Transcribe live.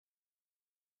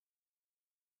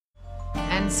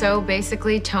And so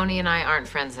basically, Tony and I aren't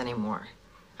friends anymore.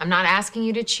 I'm not asking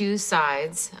you to choose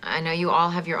sides. I know you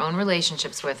all have your own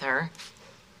relationships with her.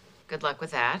 Good luck with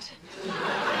that.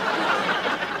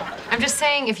 I'm just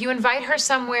saying, if you invite her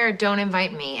somewhere, don't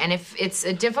invite me. And if it's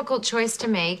a difficult choice to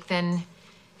make, then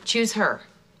choose her.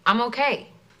 I'm okay.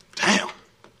 Damn.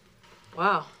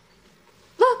 Wow.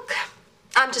 Look,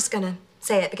 I'm just gonna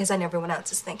say it because I know everyone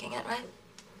else is thinking it, right?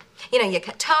 You know, you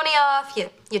cut Tony off,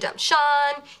 you dump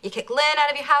Sean, you kick Lynn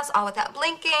out of your house all without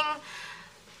blinking.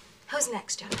 Who's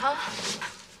next, Jen, huh?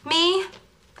 Me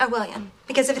or William?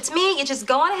 Because if it's me, you just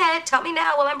go on ahead, tell me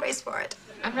now, we'll embrace for it.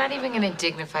 I'm not even gonna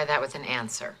dignify that with an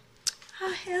answer.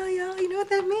 Oh, hell yeah, you know what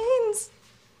that means.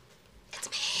 It's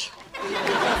me.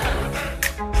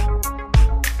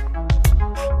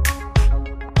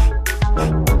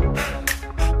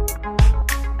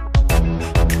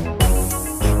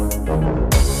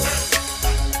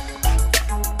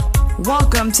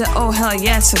 Welcome to Oh Hell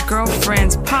Yes, a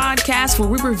Girlfriends podcast where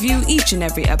we review each and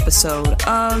every episode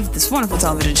of this wonderful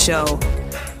television show,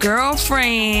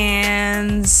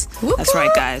 Girlfriends. That's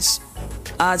right, guys.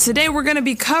 Today we're going to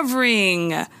be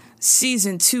covering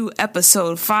Season 2,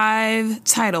 Episode 5,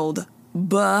 titled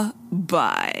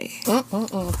Bye-Bye.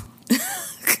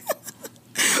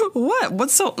 What?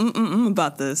 What's so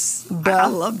about this? I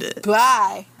loved it.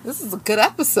 Bye. This is a good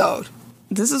episode.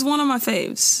 This is one of my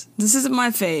faves. This isn't my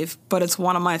fave, but it's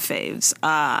one of my faves.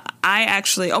 I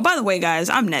actually, oh, by the way, guys,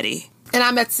 I'm Nettie. And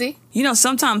I'm Etsy. You know,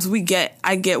 sometimes we get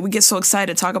so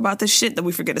excited to talk about this shit that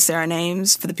we forget to say our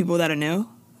names for the people that are new.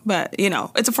 But, you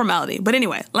know, it's a formality. But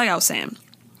anyway, like I was saying,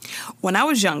 when I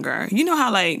was younger, you know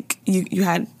how, like, you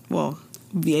had, well,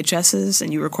 VHSs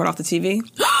and you record off the TV?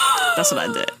 That's what I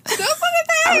did.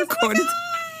 I recorded.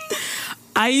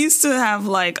 I used to have,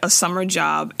 like, a summer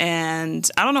job, and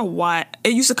I don't know why.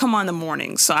 It used to come on in the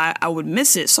morning, so I would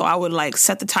miss it. So I would, like,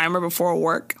 set the timer before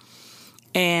work,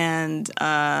 and,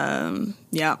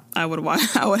 yeah, I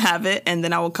would have it, and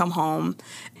then I would come home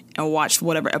and watch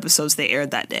whatever episodes they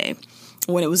aired that day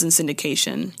when it was in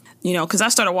syndication. You know, because I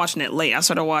started watching it late. I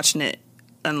started watching it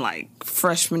in, like,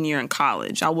 freshman year in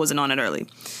college. I wasn't on it early.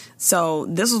 So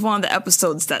this was one of the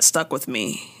episodes that stuck with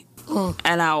me.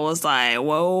 And I was like,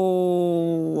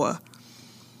 whoa,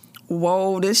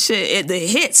 this shit,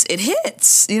 it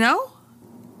hits, you know?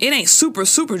 It ain't super,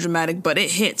 super dramatic, but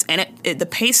it hits. And the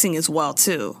pacing is well,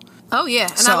 too. Oh, yeah.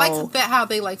 And I like how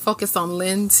they, like, focused on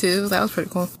Lynn, too. That was pretty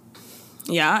cool.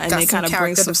 Yeah, and they kind of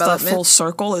bring some stuff full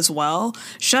circle as well.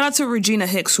 Shout out to Regina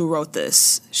Hicks, who wrote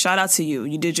this. Shout out to you.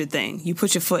 You did your thing. You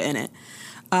put your foot in it.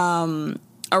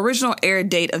 Original air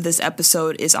date of this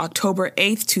episode is October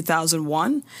 8th,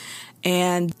 2001.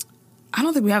 And I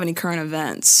don't think we have any current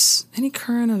events. Any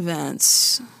current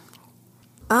events?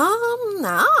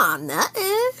 Nah,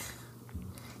 nothing.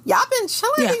 Y'all been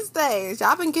chilling these days.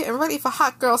 Y'all been getting ready for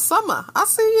Hot Girl Summer. I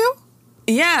see you.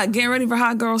 Yeah, getting ready for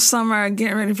Hot Girl Summer,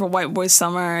 getting ready for White Boy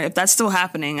Summer. If that's still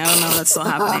happening, I don't know if that's still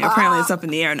happening. Apparently it's up in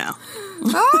the air now.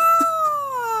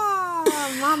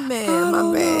 My man.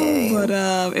 But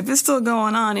if it's still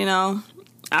going on, you know,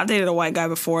 I've dated a white guy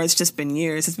before. It's just been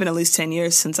years. It's been at least 10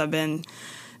 years since I've been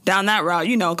down that route,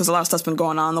 you know, because a lot of stuff's been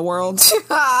going on in the world. You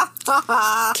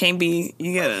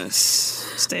gotta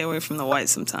stay away from the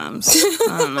whites sometimes.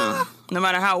 I don't know. No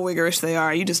matter how wiggerish they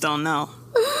are, you just don't know.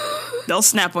 They'll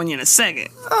snap on you in a second.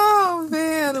 Oh,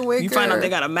 man, the wigger. You find out they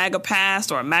got a MAGA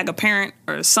past or a MAGA parent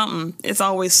or something. It's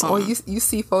always something. Or you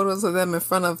see photos of them in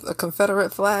front of a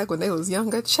Confederate flag when they was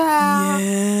younger. Child.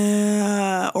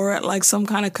 Yeah. Or at like some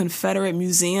kind of Confederate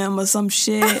museum or some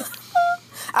shit.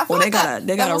 Or they got a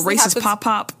racist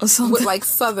pop or something. With like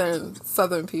southern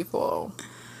people.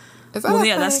 Is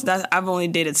that that's I've only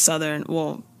dated southern,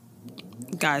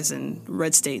 guys in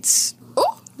red states.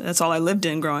 That's all I lived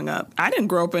in growing up. I didn't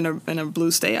grow up in a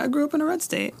blue state. I grew up in a red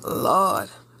state. Lord,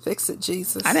 fix it,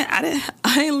 Jesus. I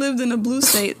ain't lived in a blue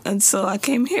state until I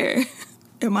came here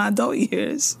in my adult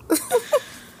years,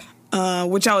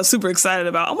 which I was super excited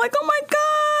about. I'm like, oh my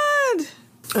God.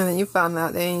 And then you found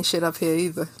out they ain't shit up here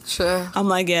either. Sure. I'm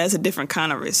like, yeah, it's a different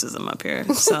kind of racism up here.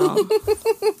 So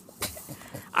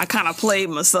I kind of played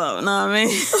myself, you know what I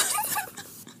mean?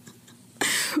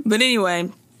 But anyway,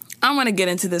 I'm going to get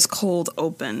into this cold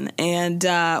open. And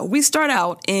we start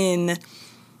out in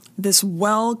this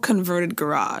well-converted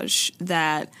garage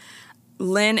that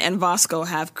Lynn and Vasco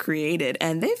have created.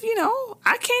 And they've, you know,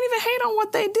 I can't even hate on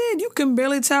what they did. You can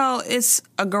barely tell it's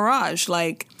a garage.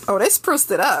 Like, oh, they spruced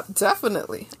it up.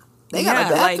 Definitely. They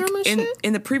got a bathroom and shit?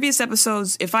 In the previous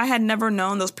episodes, if I had never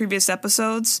known those previous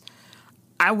episodes,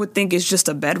 I would think it's just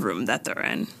a bedroom that they're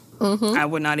in. Mm-hmm. I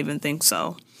would not even think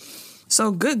so.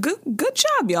 So good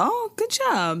job, y'all. Good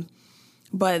job.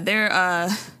 But they're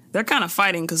kind of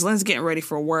fighting because Lynn's getting ready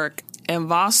for work, and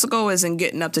Vasco isn't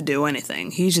getting up to do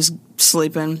anything. He's just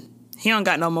sleeping. He don't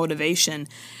got no motivation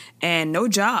and no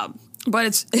job. But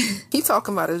it's He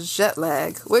talking about his jet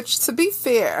lag, which, to be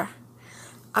fair,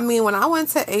 I mean, when I went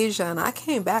to Asia and I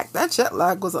came back, that jet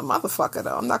lag was a motherfucker,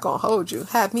 though. I'm not gonna hold you.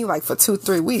 Had me like for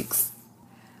 2-3 weeks.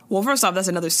 well, first off, that's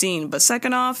another scene. But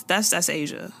second off, that's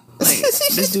Asia. Like,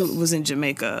 this dude was in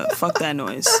Jamaica. Fuck that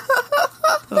noise.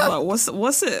 I was like,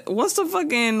 what's the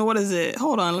fucking, what is it?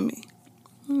 Hold on, let me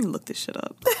look this shit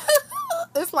up.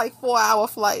 It's like 4-hour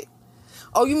flight.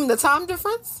 Oh, you mean the time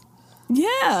difference?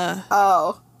 Yeah.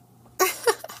 Oh.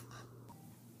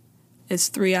 It's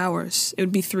 3 hours. It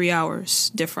would be 3 hours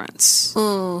difference.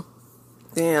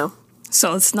 Damn.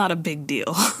 So it's not a big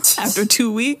deal. After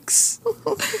 2 weeks.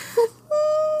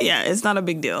 Yeah, it's not a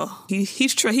big deal.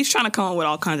 He's trying to come up with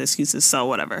all kinds of excuses, so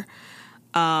whatever.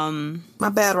 My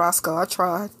bad, Roscoe. I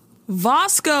tried.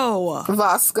 Vasco!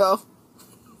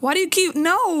 Why do you keep...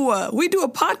 No! We do a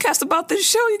podcast about this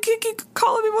show. You can't keep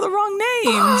calling people the wrong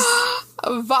names.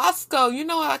 Vasco. You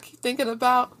know what I keep thinking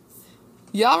about?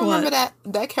 Y'all remember What?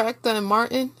 that character in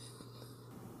Martin?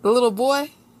 The little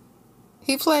boy?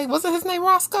 He played... Wasn't his name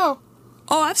Roscoe?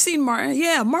 Oh, I've seen Martin.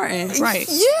 Yeah, Martin. Right.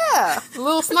 Yeah.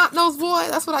 Little snot-nosed boy.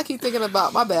 That's what I keep thinking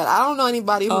about. My bad. I don't know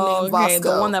anybody who named okay.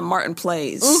 Vasco. The one that Martin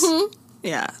plays. Mm-hmm.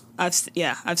 Yeah,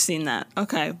 I've seen that.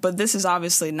 Okay, but this is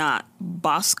obviously not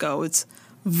Bosco. It's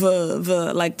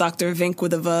like Dr. Vink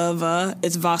with a V.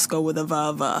 It's Vasco with a V.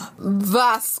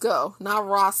 Vasco, not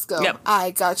Roscoe. Yep.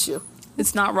 I got you.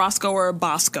 It's not Roscoe or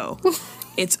Bosco.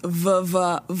 It's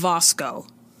Vasco.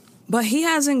 But he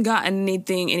hasn't gotten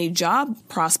any job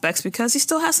prospects because he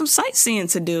still has some sightseeing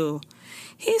to do.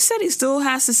 He said he still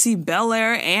has to see Bel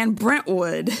Air and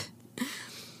Brentwood.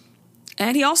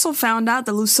 And he also found out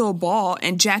that Lucille Ball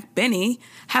and Jack Benny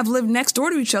have lived next door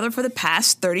to each other for the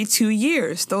past 32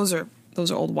 years. Those are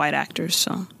old white actors,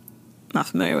 so I'm not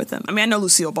familiar with them. I mean, I know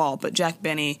Lucille Ball, but Jack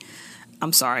Benny,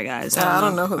 I'm sorry, guys. I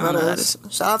don't know who that is.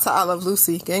 Shout out to I Love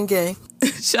Lucy. Gang, gang.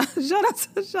 shout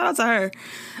out to her.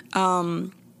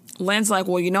 Lynn's like,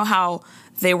 well, you know how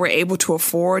they were able to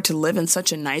afford to live in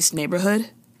such a nice neighborhood?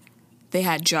 They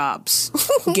had jobs.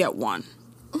 Get one.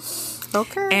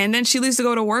 Okay. And then she leaves to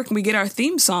go to work and we get our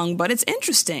theme song, but it's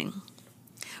interesting.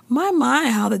 My,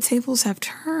 how the tables have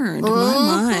turned.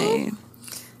 My.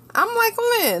 I'm like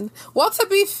Lynn. Well, to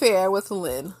be fair with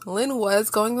Lynn was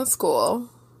going to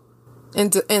school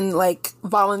and like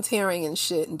volunteering and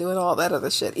shit and doing all that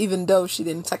other shit, even though she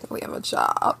didn't technically have a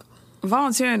job.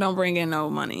 Volunteering don't bring in no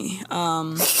money.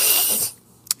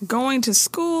 Going to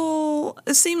school,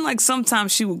 it seemed like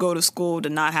sometimes she would go to school to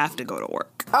not have to go to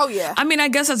work. Oh yeah. I mean, I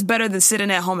guess that's better than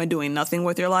sitting at home and doing nothing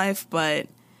with your life, but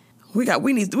we got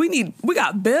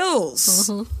bills.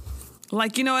 Mm-hmm.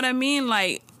 Like, you know what I mean?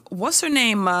 Like, what's her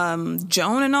name?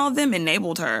 Joan and all of them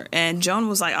enabled her. And Joan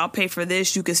was like, I'll pay for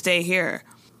this, you can stay here.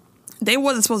 They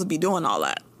wasn't supposed to be doing all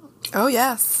that. Oh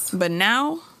yes. But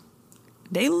now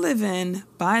they living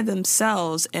by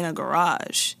themselves in a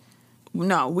garage.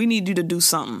 No, we need you to do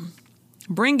something.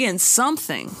 Bring in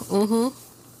something.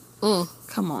 Mm-hmm.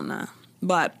 Come on now.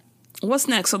 But what's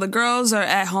next? So the girls are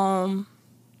at home.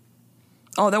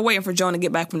 Oh, they're waiting for Joan to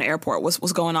get back from the airport.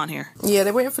 What's going on here? Yeah,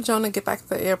 they're waiting for Joan to get back to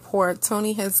the airport.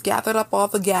 Tony has gathered up all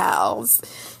the gals.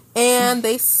 And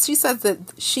she says that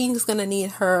she's going to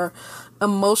need her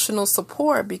emotional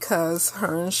support because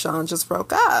her and Sean just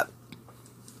broke up.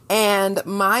 And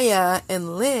Maya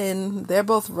and Lynn, they're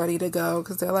both ready to go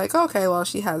because they're like, okay, well,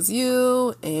 she has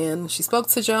you, and she spoke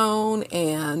to Joan,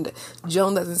 and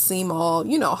Joan doesn't seem all,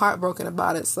 heartbroken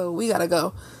about it, so we gotta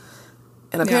go.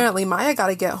 And apparently Maya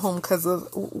gotta get home because of,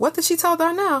 what did she tell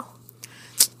Darnell?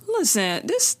 Listen,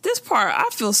 this part, I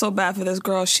feel so bad for this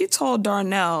girl. She told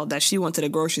Darnell that she went to the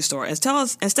grocery store.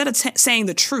 Instead of saying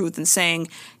the truth and saying,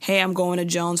 hey, I'm going to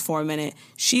Joan's for a minute,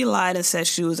 she lied and said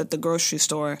she was at the grocery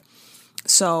store.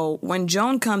 So when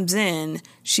Joan comes in,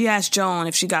 she asked Joan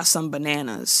if she got some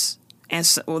bananas. And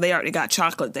they already got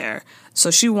chocolate there.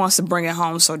 So she wants to bring it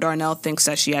home so Darnell thinks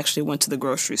that she actually went to the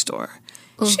grocery store.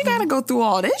 Mm-hmm. She got to go through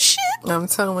all this shit. I'm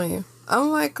telling you. I'm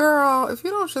like, girl, if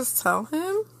you don't just tell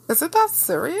him, is it that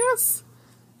serious?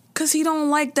 Because he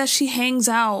don't like that she hangs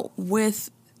out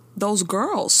with those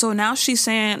girls. So now she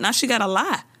got to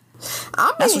lie.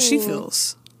 That's what she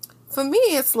feels. For me,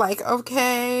 it's like,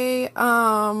 okay,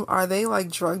 are they like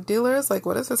drug dealers? Like,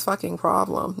 what is his fucking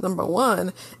problem? Number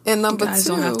one. And number guys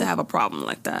two. Don't have to have a problem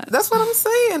like that. That's what I'm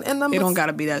saying. And they don't got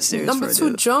to be that serious. Number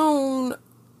two, Joan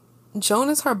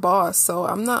is her boss. So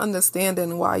I'm not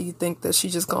understanding why you think that she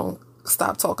just gonna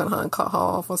stop talking to her and cut her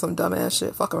off on some dumbass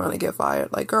shit, fuck around and get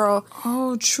fired. Like, girl.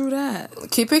 Oh, true that.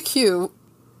 Keep it cute.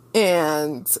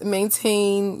 and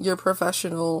maintain your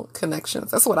professional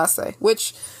connections. That's what I say.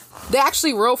 Which, they're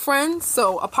actually real friends,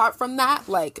 so apart from that,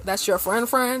 like, that's your friend.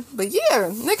 But yeah,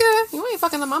 nigga, you ain't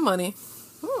fucking up my money.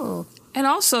 And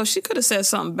also, she could have said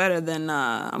something better than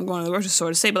I'm going to the grocery store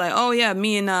to say, but like, oh yeah,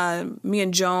 me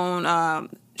and Joan,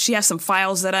 she has some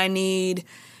files that I need,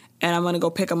 and I'm going to go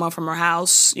pick them up from her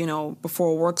house, you know,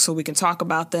 before work so we can talk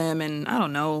about them. And I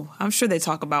don't know, I'm sure they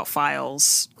talk about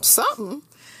files. Something.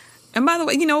 And by the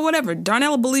way, you know, whatever,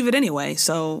 Darnell will believe it anyway,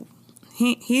 so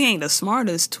he ain't the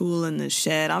smartest tool in the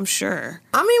shed, I'm sure.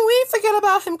 I mean, we forget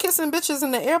about him kissing bitches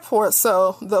in the airport,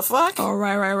 so the fuck? Oh,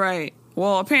 right.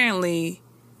 Well, apparently,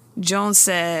 Joan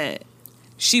said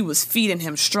she was feeding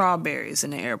him strawberries in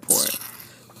the airport.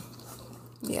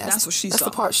 Yeah, that's what she saw. That's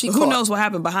the part she Who caught. knows what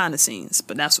happened behind the scenes,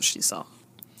 but that's what she saw.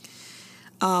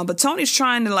 But Tony's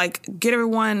trying to, like, get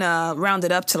everyone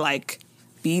rounded up to, like,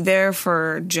 be there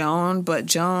for Joan, but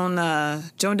Joan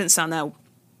didn't sound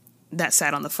that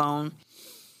sad on the phone.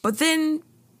 But then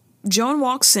Joan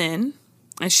walks in,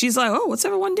 and she's like, oh, what's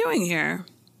everyone doing here?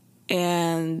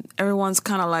 And everyone's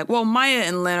kind of like, well, Maya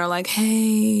and Lynn are like,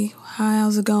 hey, hi,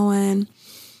 how's it going?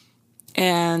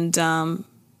 And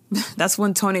that's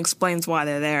when Tony explains why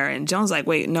they're there. And Joan's like,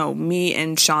 wait, no, me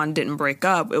and Sean didn't break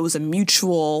up. It was a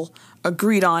mutual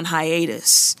agreed on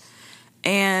hiatus.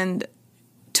 And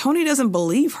Tony doesn't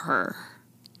believe her.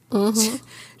 Mm-hmm.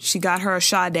 She got her a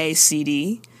Sade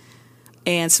CD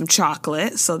and some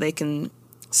chocolate so they can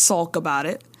sulk about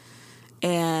it.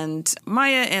 And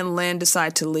Maya and Lynn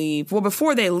decide to leave. Well,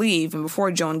 before they leave and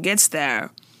before Joan gets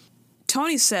there,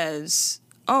 Tony says,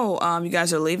 oh, you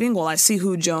guys are leaving? Well, I see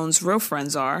who Joan's real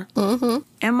friends are. Mm-hmm.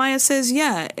 And Maya says,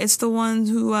 yeah, it's the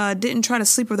ones who didn't try to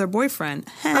sleep with her boyfriend.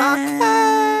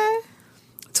 Okay.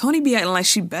 Tony be acting like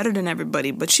she better than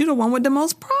everybody, but she the one with the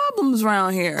most problems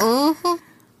around here. Mm-hmm.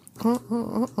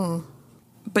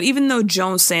 But even though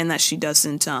Joan's saying that she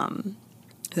doesn't,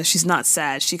 that she's not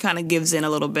sad, she kind of gives in a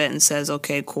little bit and says,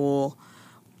 okay, cool.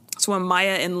 So when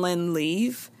Maya and Lynn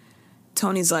leave,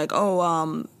 Tony's like, oh,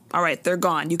 all right, they're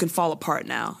gone. You can fall apart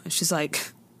now. And she's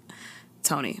like,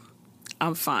 Tony,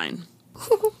 I'm fine.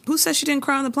 Who says she didn't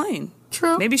cry on the plane?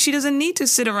 True. Maybe she doesn't need to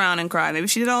sit around and cry. Maybe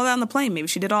she did all that on the plane. Maybe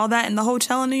she did all that in the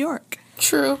hotel in New York.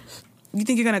 True. You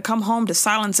think you're going to come home to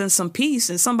silence and some peace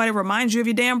and somebody reminds you of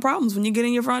your damn problems when you get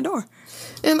in your front door.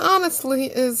 And honestly,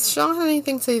 is Sean had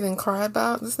anything to even cry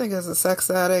about? This nigga is a sex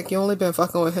addict. You only been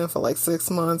fucking with him for like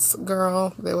 6 months.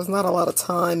 Girl, there was not a lot of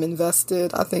time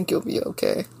invested. I think you'll be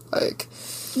okay. Like...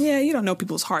 Yeah, you don't know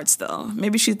people's hearts, though.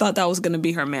 Maybe she thought that was going to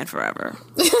be her man forever.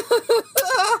 You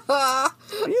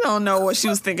don't know what she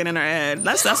was thinking in her head.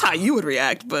 That's how you would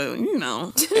react, but, you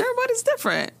know, everybody's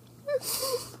different.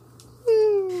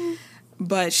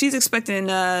 But she's expecting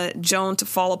Joan to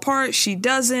fall apart. She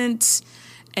doesn't.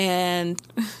 And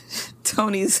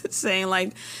Tony's saying,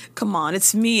 like, come on,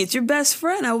 it's me. It's your best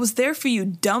friend. I was there for you,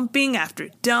 dumping after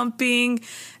dumping.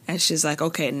 And she's like,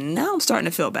 okay, now I'm starting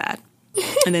to feel bad.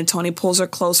 And then Tony pulls her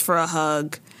close for a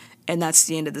hug, and that's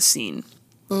the end of the scene.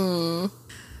 And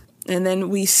then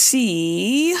we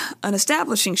see an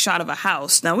establishing shot of a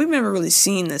house. Now, we've never really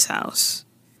seen this house.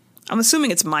 I'm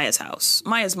assuming it's Maya's house.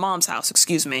 Maya's mom's house,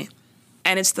 excuse me.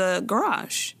 And it's the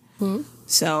garage.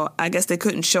 So I guess they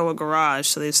couldn't show a garage,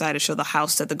 so they decided to show the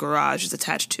house that the garage is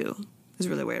attached to. It's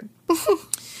really weird.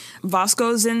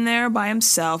 Vasco's in there by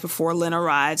himself before Lynn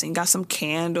arrives and got some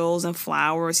candles and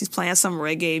flowers. He's playing some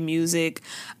reggae music.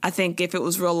 I think if it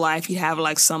was real life, he'd have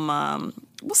like some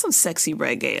some sexy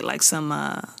reggae, like some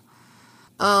I'm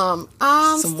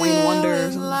some Wayne Wonder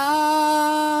or something.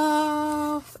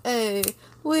 Love,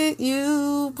 with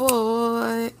you,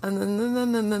 boy.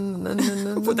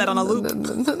 Put that on a loop.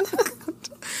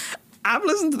 I've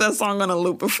listened to that song on a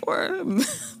loop before.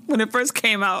 When it first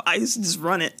came out, I used to just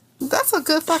run it. That's a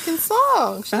good fucking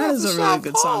song. That is a really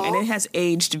good song, and it has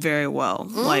aged very well,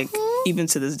 like, even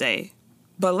to this day.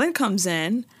 But Lynn comes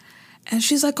in, and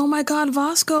she's like, oh my God,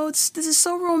 Vasco, this is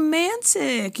so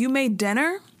romantic. You made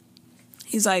dinner?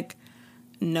 He's like,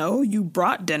 no, you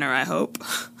brought dinner, I hope.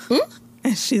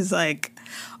 And she's like,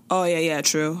 oh, yeah,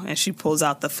 true. And she pulls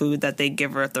out the food that they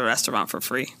give her at the restaurant for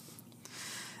free.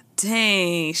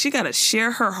 Dang, she got to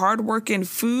share her hard-working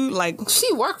food? Like,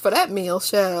 she worked for that meal,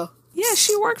 Shell. Yeah,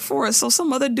 she worked for it. So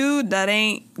some other dude that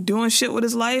ain't doing shit with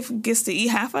his life gets to eat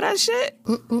half of that shit?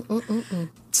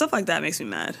 Stuff like that makes me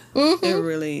mad. It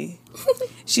really...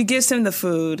 She gives him the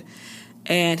food,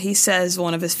 and he says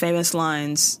one of his famous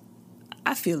lines,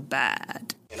 I feel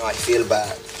bad. You know, I feel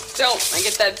bad. Don't. I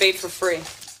get that bait for free.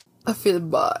 I feel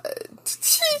bad.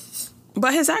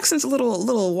 But his accent's a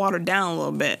little watered down a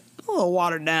little bit. A little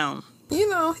watered down. You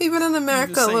know, he been in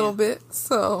America a little bit,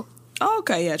 so... Oh,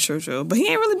 okay, yeah, true. But he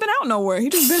ain't really been out nowhere. He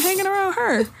just been hanging around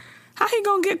her. How he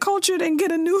gonna get cultured and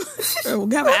get a new, or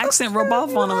have an accent rub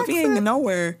off on him if he ain't going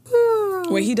nowhere?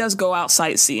 Where he does go out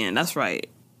sightseeing, that's right.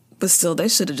 But still, they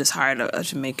should have just hired a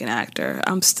Jamaican actor.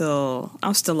 I'm still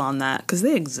on that, because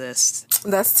they exist.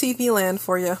 That's TV land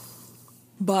for you.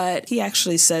 But he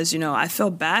actually says, I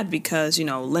feel bad because,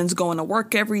 Lynn's going to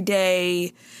work every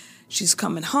day. She's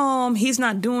coming home. He's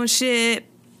not doing shit.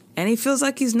 And he feels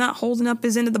like he's not holding up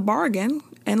his end of the bargain.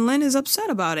 And Lynn is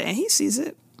upset about it, and he sees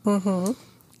it. Mm-hmm.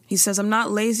 He says, I'm not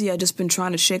lazy. I just been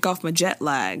trying to shake off my jet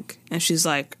lag. And she's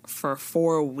like, for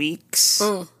 4 weeks?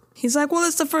 He's like, well,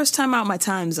 it's the first time out my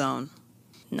time zone.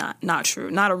 Not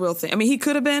true. Not a real thing. I mean, he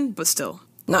could have been, but still.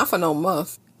 Not for no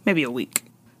month. Maybe a week.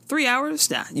 3 hours?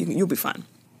 Nah, you'll be fine.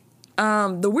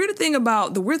 The weird thing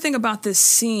about this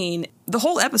scene, the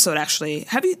whole episode actually,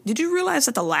 did you realize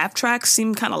that the laugh tracks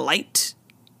seem kind of light?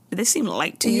 Did they seem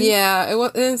light to you? Yeah,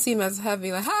 it didn't seem as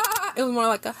heavy. Like, ha! It was more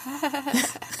like a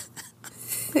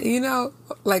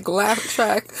like laugh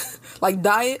track, like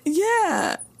diet.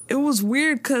 Yeah. It was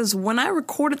weird because when I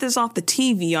recorded this off the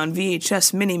TV on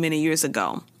VHS many, many years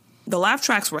ago, the laugh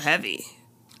tracks were heavy.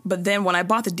 But then when I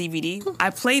bought the DVD, I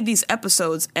played these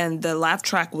episodes and the laugh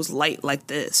track was light like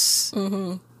this.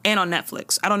 Mm-hmm. And on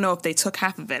Netflix. I don't know if they took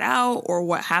half of it out or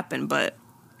what happened, but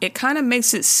it kind of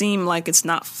makes it seem like it's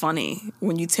not funny.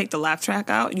 When you take the laugh track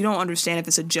out, you don't understand if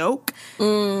it's a joke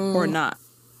or not.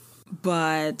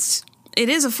 But it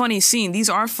is a funny scene. These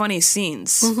are funny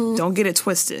scenes. Mm-hmm. Don't get it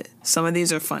twisted. Some of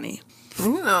these are funny.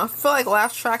 I feel like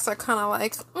laugh tracks are kind of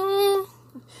like,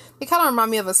 they kind of remind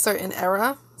me of a certain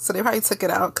era. So they probably took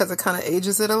it out because it kind of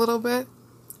ages it a little bit.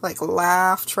 Like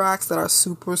laugh tracks that are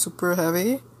super, super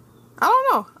heavy. I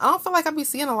don't know. I don't feel like I'd be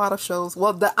seeing a lot of shows.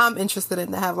 Well, that I'm interested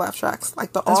in to have laugh tracks.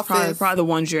 Like The Office. That's probably the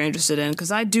ones you're interested in.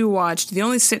 Because I do watch, the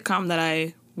only sitcom that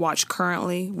I watch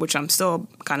currently, which I'm still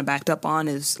kind of backed up on,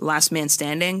 is Last Man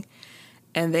Standing.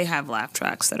 And they have laugh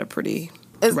tracks that are pretty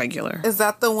regular. Is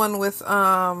that the one with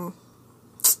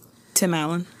Tim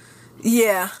Allen?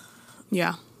 Yeah.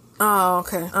 Yeah. Oh,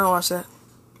 okay. I'll watch that.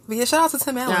 But yeah, shout out to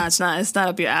Tim Allen. Nah, it's not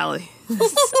up your alley.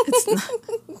 It's not.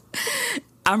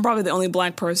 I'm probably the only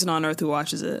black person on earth who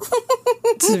watches it.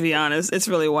 To be honest, it's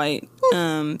really white.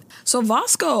 So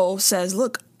Vasco says,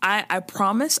 "Look, I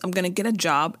promise I'm gonna get a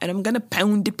job and I'm gonna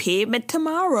pound the pavement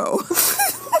tomorrow."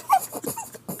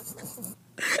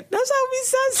 That's how he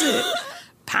says it.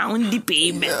 Pound the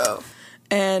pavement. Yeah.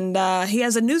 And he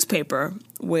has a newspaper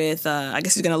with, I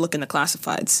guess he's going to look in the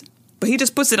classifieds. But he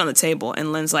just puts it on the table.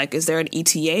 And Lynn's like, is there an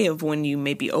ETA of when you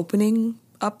may be opening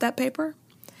up that paper?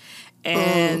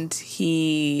 And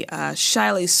he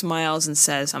shyly smiles and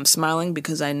says, I'm smiling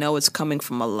because I know it's coming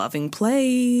from a loving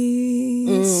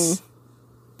place.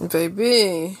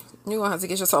 Baby, you're going to have to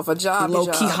get yourself a job.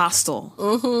 Low-key hostile.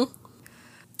 Mm-hmm.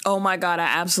 Oh my God, I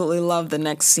absolutely love the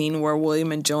next scene where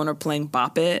William and Joan are playing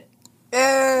Bop It.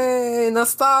 Hey,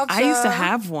 nostalgia. I used to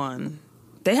have one.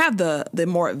 They have the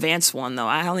more advanced one, though.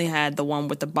 I only had the one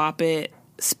with the Bop It,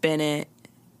 Spin It.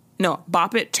 No,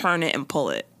 Bop It, Turn It, and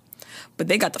Pull It. But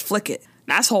they got the Flick It.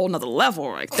 That's a whole nother level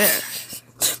right there.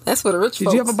 That's for the rich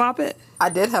folks. Did you have a Bop It?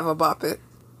 I did have a Bop It.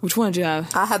 Which one did you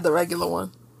have? I had the regular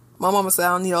one. My mama said I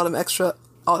don't need all them extra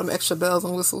bells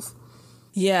and whistles.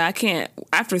 Yeah, I can't.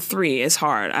 After 3, it's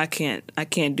hard. I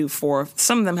can't do 4.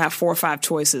 Some of them have 4 or 5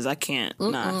 choices. I can't.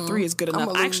 Nah, 3 is good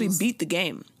enough. I actually beat the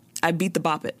game. I beat the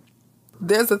Bop It.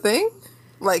 There's a thing?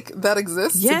 Like, that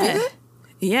exists to beat it?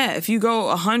 Yeah, if you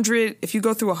go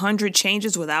through 100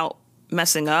 changes without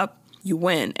messing up, you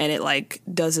win. And it, like,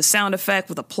 does a sound effect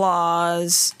with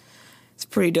applause. It's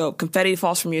pretty dope. Confetti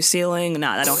falls from your ceiling.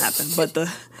 Nah, that don't happen.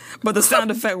 But the sound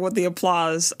effect with the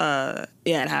applause, yeah,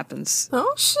 it happens.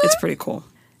 Oh, shit. It's pretty cool.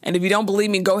 And if you don't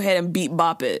believe me, go ahead and beat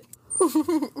Bop It.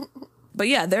 But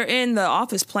yeah, they're in the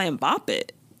office playing Bop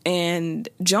It. And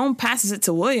Joan passes it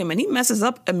to William, and he messes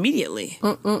up immediately.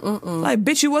 Like,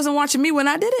 bitch, you wasn't watching me when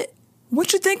I did it.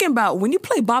 What you thinking about? When you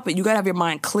play Bop It, you gotta have your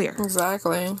mind clear.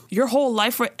 Exactly. Your whole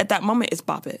life at that moment is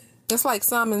Bop It. Just like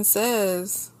Simon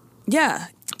Says. Yeah.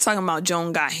 Talking about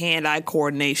Joan got hand-eye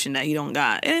coordination that he don't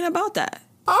got. It ain't about that.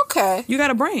 Okay. You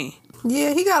got a brain.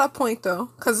 Yeah, he got a point, though.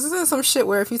 Because this is some shit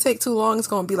where if you take too long, it's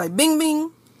going to be like bing,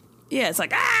 bing. Yeah, it's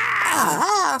like,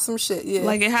 some shit, yeah.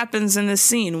 Like it happens in this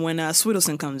scene when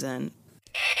Sweetelson comes in.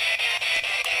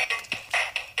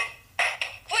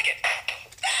 Click it!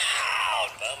 Down!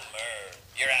 Bummer.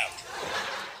 You're out.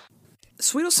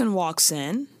 Sweetelson walks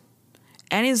in,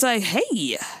 and he's like,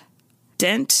 hey,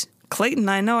 Dent, Clayton,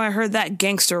 I know I heard that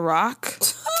gangster rock.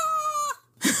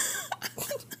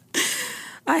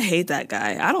 I hate that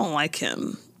guy. I don't like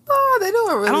him. Oh, they do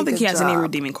a really I don't think good he has job. any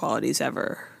redeeming qualities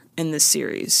ever. in this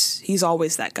series. He's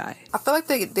always that guy. I feel like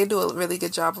they do a really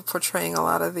good job of portraying a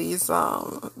lot of these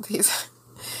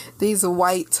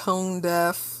white tone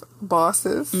deaf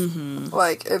bosses.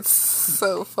 Like, it's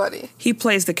so funny. He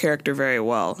plays the character very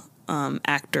well.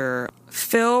 Actor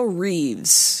Phil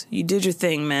Reeves, you did your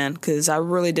thing, man, because I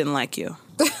really didn't like you.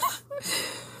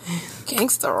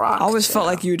 Gangsta rock. I always felt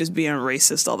like you were just being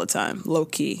racist all the time, low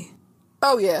key.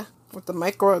 Oh yeah, with the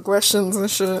microaggressions and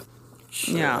shit.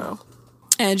 Yeah.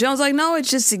 And Joan's like, no, it's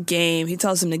just a game. He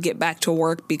tells him to get back to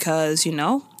work because,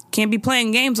 can't be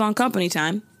playing games on company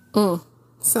time.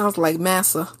 Sounds like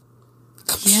massa.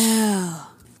 Yeah.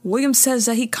 William says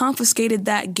that he confiscated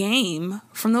that game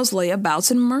from those layabouts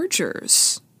and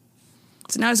mergers.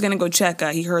 So now he's going to go check.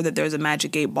 He heard that there's a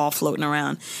Magic 8 ball floating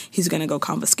around. He's going to go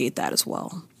confiscate that as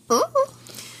well.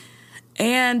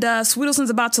 And Sweetleson's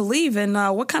about to leave. And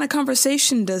what kind of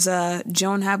conversation does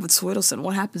Joan have with Sweetelson?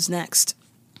 What happens next?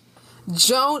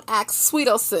 Joan asks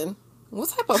Sweetelson, what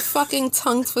type of fucking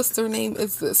tongue twister name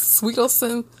is this?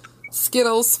 Sweetelson?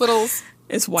 Skittles, Swittles?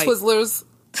 It's white. Twizzlers?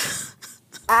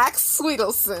 Asks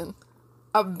Sweetelson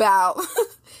about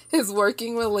his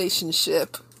working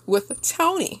relationship with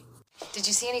Tony. Did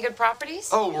you see any good properties?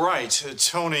 Oh, right.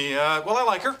 Tony, well, I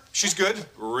like her. She's good.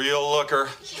 Real looker.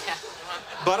 Yeah.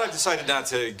 But I've decided not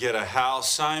to get a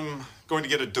house. I'm going to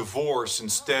get a divorce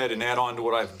instead and add on to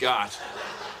what I've got.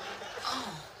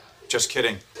 Just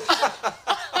kidding.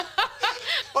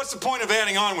 What's the point of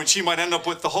adding on when she might end up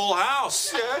with the whole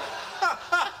house? Yeah.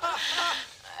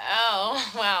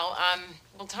 Oh, well,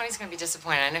 Tony's gonna be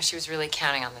disappointed. I know she was really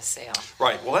counting on this sale.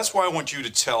 Right. Well, that's why I want you to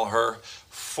tell her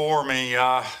for me.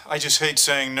 I just hate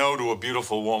saying no to a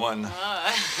beautiful woman.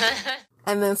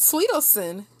 And then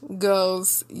Sweetelson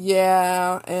goes,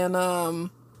 yeah, and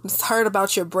just heard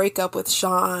about your breakup with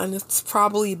Sean. It's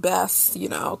probably best,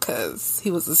 because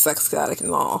he was a sex addict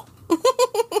and all.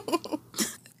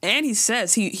 And he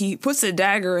says, he puts the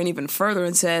dagger in even further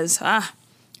and says,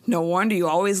 no wonder you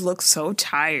always look so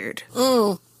tired.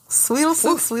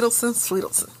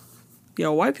 Sweetelson.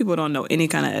 Yo, white people don't know any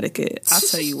kind of etiquette. I'll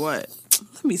tell you what.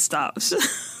 Let me stop.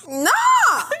 Nah!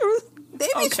 They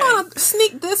be trying to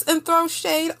sneak this and throw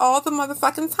shade all the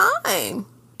motherfucking time.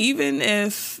 Even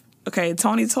if,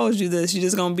 Tony told you this, you're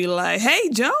just gonna be like, hey,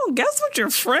 Joan, guess what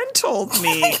your friend told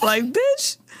me? Like,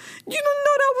 bitch, you didn't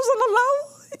know that was on the low?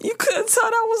 You couldn't tell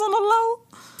that was on the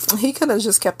low? He could have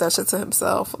just kept that shit to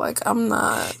himself. Like, I'm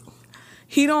not...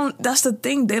 That's the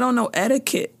thing, they don't know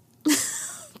etiquette.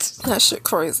 That shit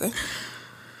crazy.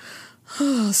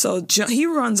 So he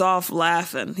runs off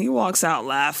laughing. He walks out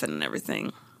laughing and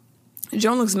everything.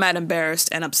 Joan looks mad, embarrassed,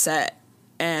 and upset.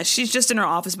 And she's just in her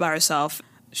office by herself.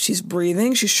 She's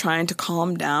breathing. She's trying to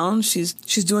calm down. She's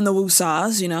doing the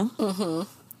woo-saws, Mm-hmm.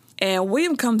 And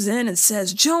William comes in and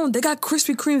says, Joan, they got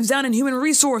Krispy Kremes down in Human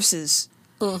Resources.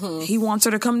 Mm-hmm. He wants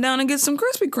her to come down and get some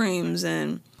Krispy Kremes.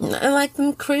 And I like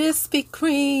them Krispy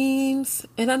Kremes.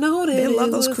 And I know that they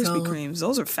love those Krispy Kremes.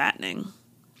 Those are fattening.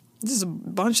 This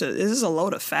is a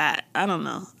load of fat. I don't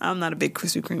know. I'm not a big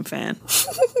Krispy Kreme fan.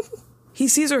 He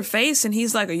sees her face and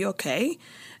he's like, are you okay?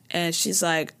 And she's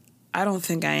like, I don't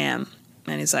think I am.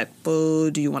 And he's like, boo,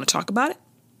 do you want to talk about it?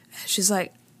 And she's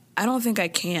like, I don't think I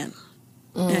can.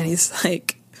 And he's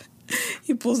like,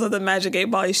 he pulls out the Magic 8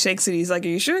 ball, he shakes it, he's like, are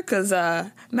you sure? Because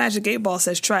Magic 8 ball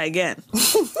says try again.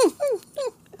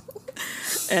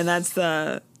 And that's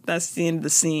the end of the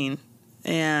scene.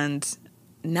 And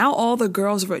now all the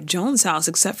girls are at Joan's house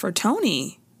except for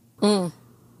Tony. And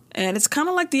it's kind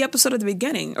of like the episode at the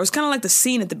beginning, or it's kind of like the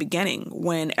scene at the beginning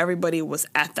when everybody was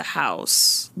at the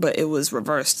house, but it was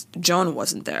reversed. Joan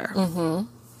wasn't there. Mm-hmm.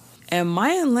 And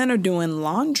Maya and Lynn are doing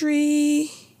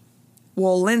laundry.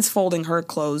 Well, Lynn's folding her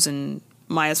clothes and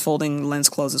Maya's folding Lynn's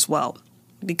clothes as well.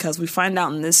 Because we find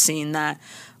out in this scene that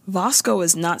Vasco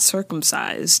is not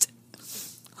circumcised.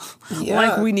 Yeah.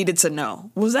 Like we needed to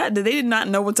know. They did not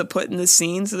know what to put in this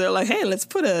scene, so they're like, hey, let's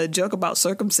put a joke about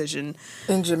circumcision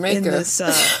in Jamaica. In this,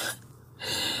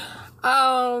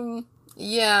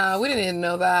 yeah, we didn't even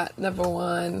know that, number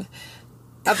one.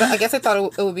 I guess I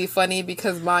thought it would be funny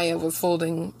because Maya was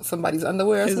folding somebody's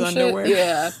underwear or his some underwear. Shit.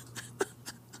 Yeah.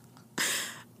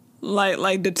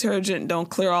 Like detergent don't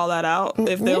clear all that out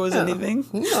if there was anything.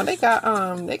 They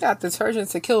got detergent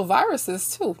to kill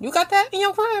viruses too. You got that in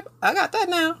your crib? I got that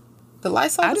now. The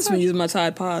Lysol. I just been using my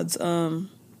Tide Pods.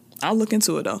 I'll look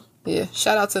into it though. Yeah,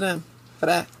 shout out to them for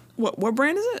that. What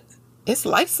brand is it? It's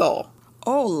Lysol.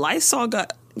 Oh, Lysol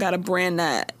got a brand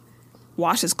that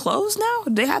washes clothes now?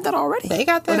 They have that already? They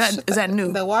got that. Is that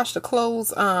new? They wash the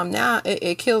clothes. Now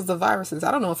it kills the viruses. I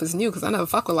don't know if it's new because I never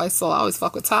fuck with Lysol. I always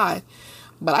fuck with Tide.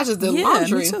 But I just did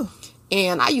laundry. Me too.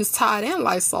 And I use Tide and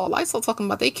Lysol. Lysol talking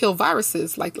about they kill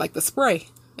viruses, like the spray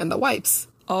and the wipes.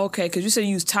 Okay, because you said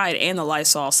you use Tide and the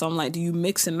Lysol, so I'm like, do you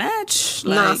mix and match?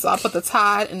 Like, Nah, so I put the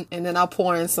Tide and then I'll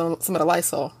pour in some of the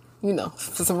Lysol, you know,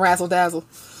 for some razzle dazzle.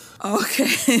 okay.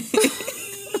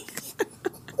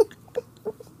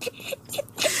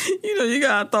 You know, you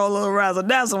gotta throw a little razzle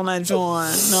dazzle on that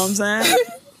joint. You know what I'm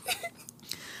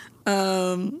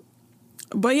saying?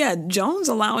 But yeah, Joan's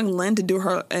allowing Lynn to do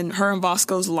her and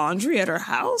Vasco's laundry at her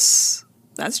house.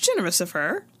 That's generous of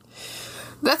her.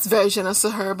 That's very generous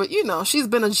of her, but you know, she's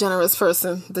been a generous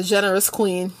person, the generous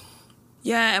queen.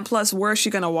 Yeah, and plus, where is she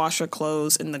gonna wash her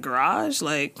clothes? In the garage?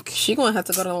 Like, She gonna have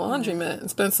to go to the laundromat and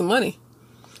spend some money.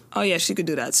 oh yeah, she could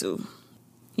do that too.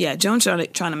 Yeah, Joan's trying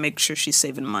to make sure she's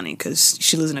saving money because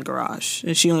she lives in a garage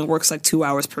and she only works like 2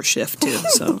 hours per shift too.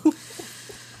 So,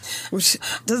 which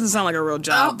doesn't sound like a real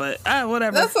job, but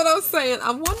whatever. That's what I'm saying.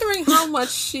 I'm wondering how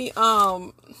much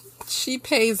she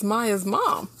pays Maya's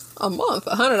mom a month.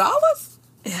 $100?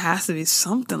 It has to be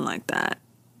something like that.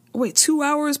 Wait, 2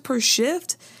 hours per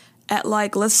shift? At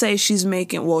like, let's say she's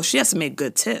making, well, she has to make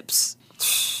good tips.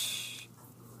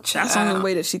 That's the only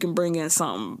way that she can bring in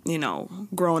something, you know,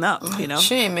 growing up, you know?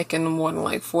 She ain't making more than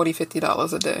like $40,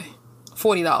 $50 a day.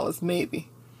 $40 maybe.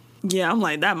 Yeah, I'm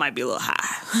like, that might be a little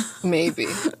high. Maybe.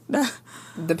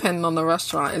 Depending on the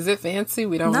restaurant. Is it fancy?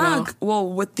 We don't know. Well,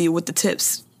 with the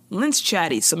tips. Lynn's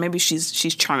chatty, so maybe she's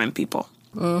charming people.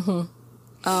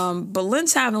 Mm-hmm. But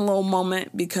Lynn's having a little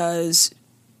moment because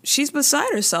she's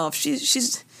beside herself.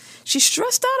 She's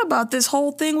stressed out about this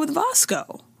whole thing with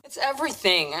Vasco. It's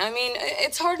everything. I mean,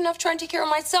 it's hard enough trying to take care of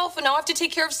myself, and now I have to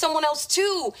take care of someone else,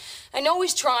 too. I know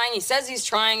he's trying. He says he's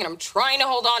trying, and I'm trying to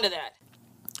hold on to that.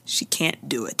 She can't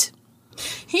do it.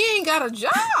 He ain't got a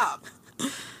job.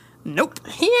 Nope.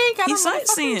 He ain't got He's a motherfucking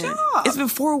sightseeing. job. It's been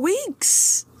 4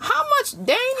 weeks. How much?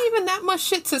 There ain't even that much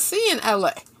shit to see in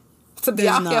LA. To be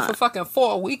There's out here not. for fucking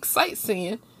 4 weeks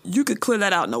sightseeing. You could clear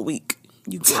that out in a week.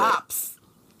 You could. Tops.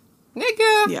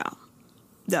 Nigga. Yeah.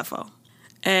 Defo.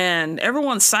 And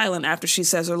everyone's silent after she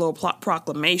says her little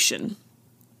proclamation.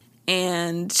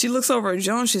 And she looks over at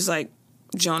Joan. She's like,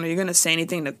 Joan, are you going to say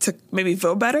anything to maybe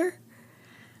feel better?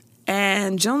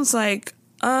 And Joan's like,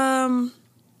 I'm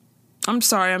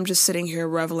sorry, I'm just sitting here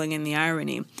reveling in the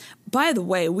irony. By the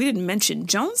way, we didn't mention,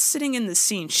 Joan's sitting in the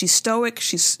scene. She's stoic.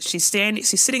 She's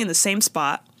sitting in the same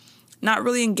spot, not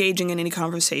really engaging in any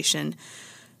conversation.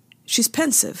 She's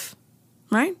pensive,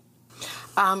 right?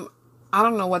 I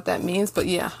don't know what that means, but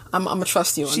yeah, I'm gonna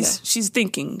trust you on that. She's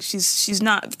thinking. She's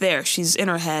not there. She's in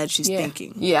her head. She's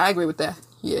thinking. Yeah, I agree with that.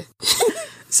 Yeah.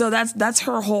 So that's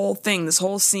her whole thing. This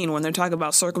whole scene when they're talking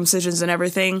about circumcisions and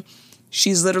everything,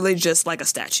 she's literally just like a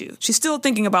statue. She's still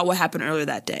thinking about what happened earlier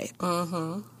that day.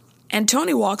 Mm-hmm. And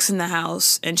Toni walks in the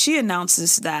house and she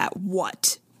announces that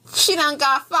what? She done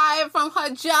got fired from her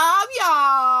job,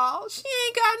 y'all. She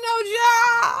ain't got no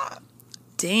job.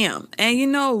 Damn. And you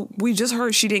know, we just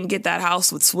heard she didn't get that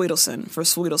house with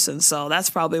Sweetelson, so that's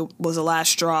probably was the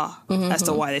last straw as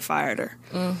to why they fired her.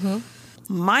 Mm-hmm.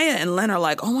 Maya and Lynn are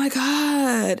like, oh my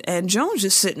God. And Joan's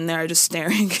just sitting there just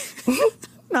staring,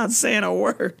 not saying a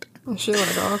word. She's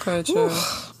like, okay, chill.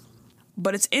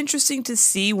 But it's interesting to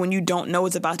see when you don't know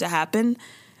what's about to happen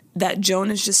that Joan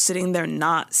is just sitting there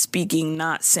not speaking,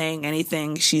 not saying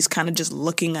anything. She's kind of just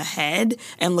looking ahead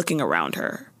and looking around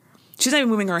her. She's not even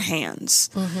moving her hands.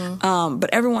 Mm-hmm.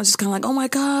 But everyone's just kind of like, oh my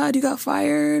God, you got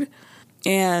fired.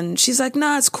 And she's like,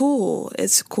 nah, it's cool.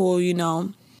 It's cool, you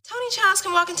know. Toni Childs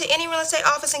can walk into any real estate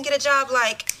office and get a job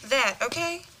like that,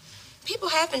 okay? People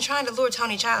have been trying to lure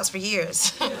Toni Childs for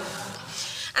years.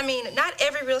 I mean, not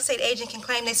every real estate agent can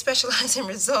claim they specialize in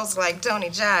results like Toni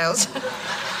Childs.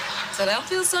 So don't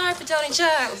feel sorry for Toni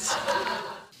Childs.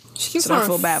 So don't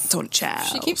feel bad for Toni Childs.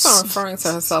 She keeps on referring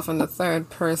to herself in the third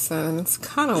person. It's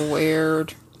kind of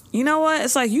weird. You know what?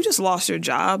 It's like you just lost your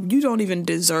job. You don't even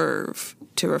deserve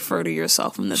to refer to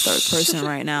yourself in the third person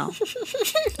right now.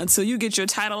 Until you get your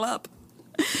title up.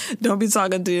 Don't be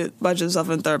talking about yourself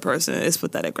in third person. It's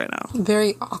pathetic right now.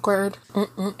 Very awkward.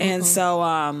 And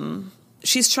so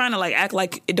she's trying to like act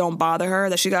like it don't bother her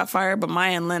that she got fired. But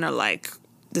Maya and Lynn are like,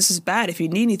 this is bad. If you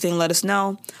need anything, let us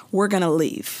know. We're going to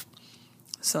leave.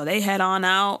 So they head on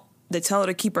out. They tell her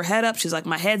to keep her head up. She's like,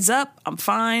 my head's up. I'm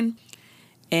fine.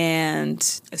 And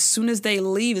as soon as they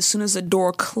leave, as soon as the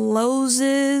door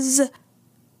closes,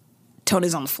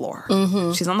 Toni's on the floor.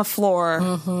 Mm-hmm. She's on the floor.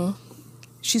 Mm-hmm.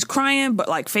 She's crying, but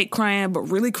like fake crying, but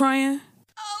really crying.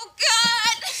 Oh,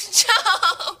 God,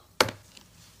 Joe.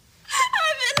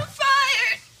 I've been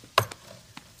fired.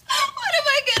 What am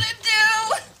I gonna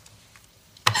do?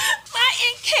 My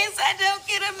in case I don't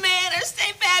get a man or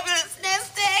stay fabulous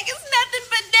nest egg is nothing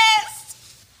but nest.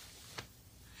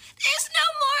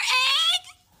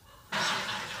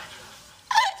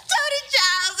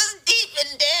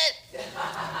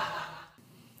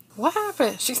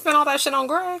 happened? She spent all that shit on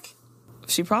Greg?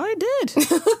 She probably did.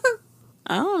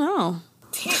 I don't know.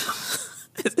 Damn.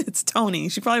 It's Toni.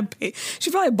 She probably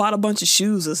bought a bunch of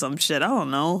shoes or some shit. I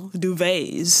don't know.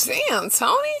 Duvets. Damn,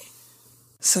 Toni?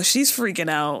 So she's freaking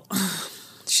out.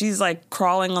 She's like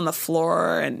crawling on the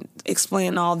floor and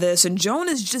explaining all this. And Joan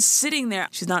is just sitting there.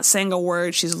 She's not saying a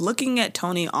word. She's looking at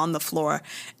Toni on the floor.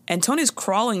 And Toni's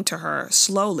crawling to her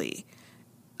slowly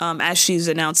as she's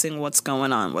announcing what's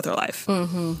going on with her life.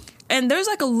 Mm-hmm. And there's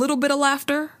like a little bit of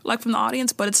laughter, like from the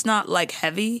audience, but it's not like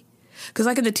heavy. Because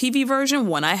like in the TV version,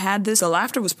 when I had this, the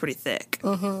laughter was pretty thick.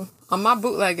 Mm-hmm. On my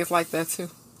bootleg, it's like that too.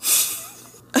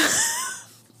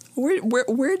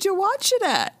 Where'd you watch it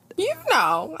at? You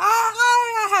know,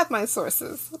 I have my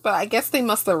sources, but I guess they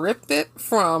must have ripped it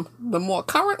from the more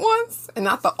current ones and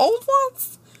not the old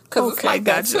ones. Because it's like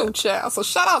that too, child. So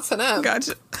shout out to them.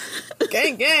 Gotcha.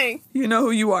 Gang, gang. You know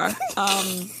who you are.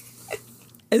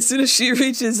 As soon as she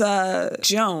reaches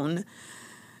Joan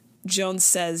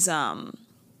says,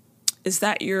 is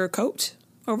that your coat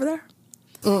over there?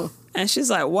 And she's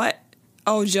like, what?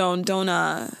 Oh, Joan,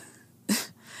 don't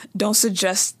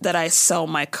suggest that I sell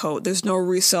my coat. There's no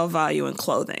resale value in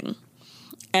clothing.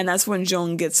 And that's when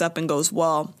Joan gets up and goes,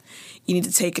 well, you need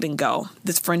to take it and go.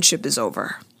 This friendship is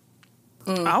over.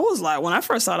 I was like, when I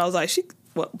first saw it, I was like,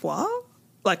 what?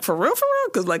 Like, for real?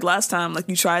 Because, like, last time, like,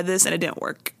 you tried this and it didn't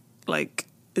work. Like,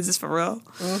 is this for real?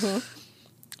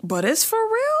 Mm-hmm. But it's for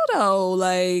real, though.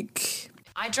 Like,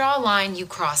 I draw a line, you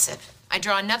cross it. I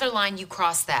draw another line, you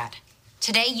cross that.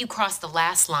 Today, you cross the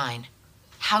last line.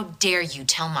 How dare you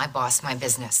tell my boss my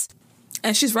business?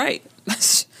 And she's right.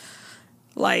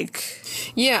 Like,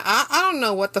 yeah, I don't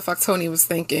know what the fuck Toni was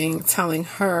thinking telling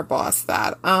her boss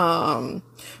that.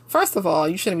 First of all,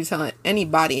 you shouldn't be telling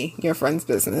anybody your friend's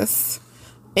business.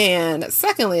 And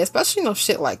secondly, especially no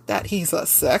shit like that, he's a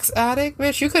sex addict.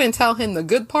 Bitch, you couldn't tell him the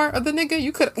good part of the nigga.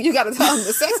 You gotta tell him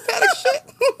the sex addict shit.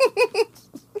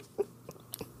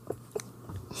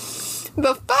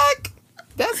 The fuck?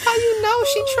 That's how you know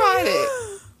she tried it.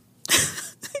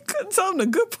 He couldn't tell him the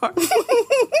good part.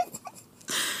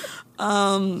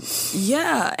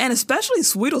 Yeah, and especially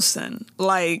Sweetelson.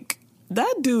 Like,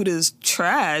 that dude is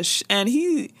trash. And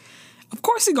of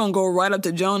course he gonna go right up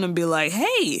to Joan and be like,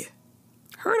 hey,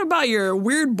 heard about your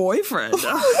weird boyfriend.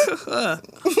 That's why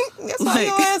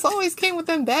your ass always came with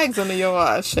them bags under your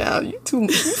ass, child. You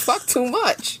fuck too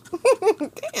much.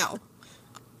 Damn.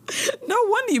 No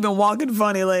wonder you've been walking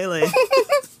funny lately. I've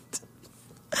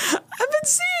been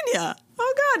seeing ya.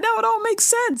 Oh, God, now it all makes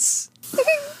sense.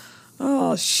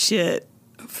 Oh, shit.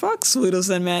 Fuck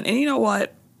Sweetelson, man. And you know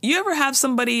what? You ever have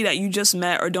somebody that you just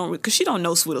met or don't... Because she don't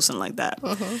know Sweetelson like that.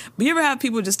 Mm-hmm. But you ever have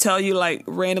people just tell you, like,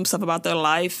 random stuff about their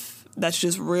life that's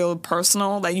just real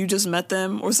personal? Like, you just met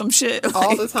them or some shit? Like,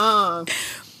 all the time.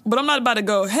 But I'm not about to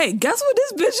go, hey, guess what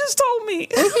this bitch just told me?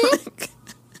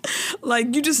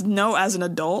 Like, you just know as an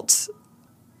adult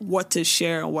what to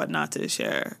share and what not to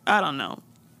share. I don't know.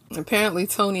 Apparently,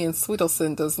 Toni and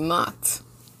Sweetelson does not.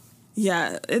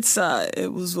 Yeah,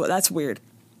 that's weird.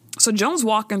 So Joan's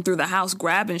walking through the house,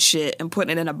 grabbing shit and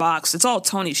putting it in a box. It's all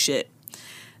Toni's shit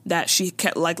that she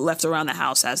kept, like, left around the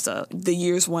house as the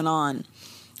years went on.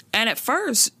 And at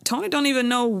first, Toni don't even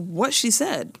know what she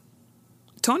said.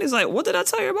 Toni's like, what did I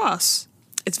tell your boss?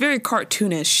 It's very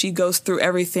cartoonish. She goes through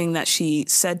everything that she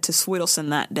said to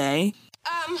Sweetelson that day.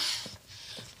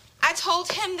 I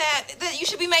told him that you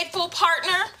should be made full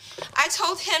partner. I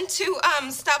told him to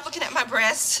stop looking at my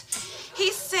breasts.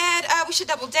 He said we should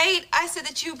double date. I said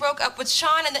that you broke up with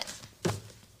Sean and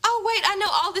oh, wait, I know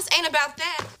all this ain't about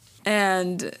that.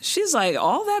 And she's like,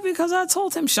 all that because I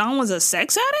told him Sean was a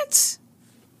sex addict?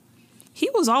 He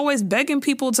was always begging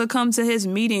people to come to his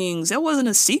meetings. It wasn't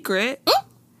a secret.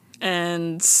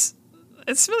 And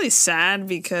it's really sad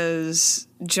because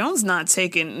Joan's not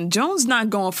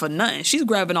going for nothing. She's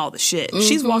grabbing all the shit. Mm-hmm.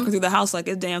 She's walking through the house like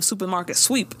a damn supermarket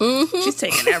sweep. Mm-hmm. She's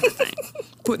taking everything,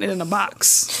 putting it in a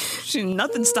box.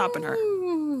 Nothing's stopping her.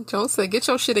 Joan said, get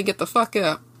your shit and get the fuck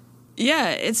out.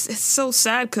 Yeah, it's so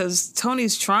sad because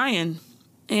Toni's trying.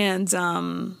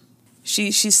 And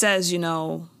she says, you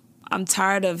know, I'm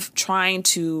tired of trying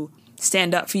to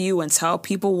stand up for you and tell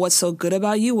people what's so good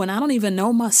about you when I don't even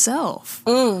know myself.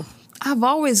 I've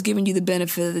always given you the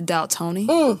benefit of the doubt, Toni.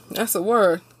 That's a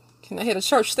word. Can I hear the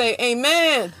church say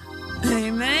amen?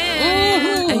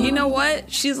 Amen. Mm-hmm. And you know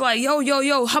what? She's like,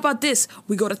 yo, how about this?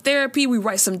 We go to therapy, we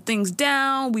write some things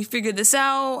down, we figure this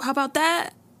out. How about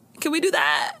that? Can we do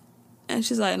that? And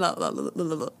she's like,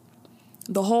 look.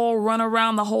 The whole run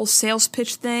around, the whole sales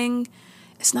pitch thing,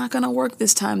 it's not going to work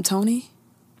this time, Toni.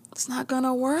 It's not going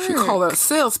to work. She called that a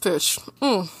sales pitch.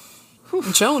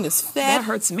 Joan is fed. That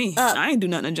hurts me. I ain't do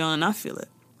nothing to Joan, and I feel it.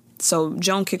 So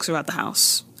Joan kicks her out the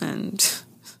house and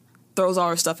throws all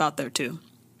her stuff out there too.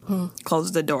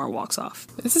 Closes the door and walks off.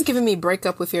 This is giving me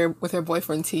breakup with your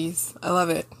boyfriend tease. I love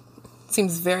it.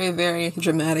 Seems very, very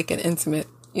dramatic and intimate.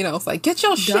 You know, it's like, get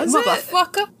your shit, Does it?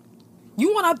 motherfucker.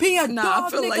 You want to be a Nah, dog, I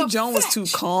feel nigga, like Joan was too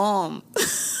fetch. calm.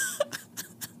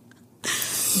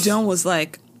 Joan was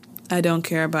like, I don't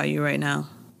care about you right now.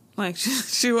 Like,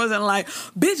 she wasn't like,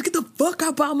 bitch, get the fuck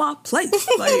out of my place.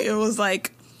 Like, it was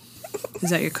like, is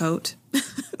that your coat?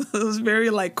 It was very,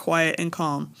 like, quiet and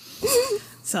calm.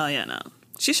 So, yeah, no.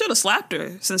 She should have slapped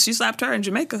her, since she slapped her in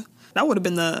Jamaica. That would have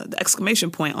been the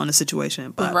exclamation point on the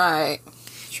situation. But, Right.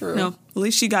 True. no, at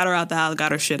least she got her out the house,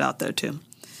 got her shit out there, too.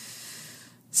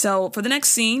 So, for the next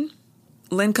scene,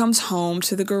 Lynn comes home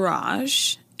to the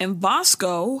garage, and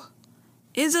Vasco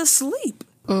is asleep.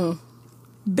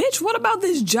 Bitch, what about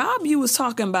this job you was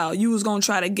talking about? You was gonna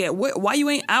try to get. Why you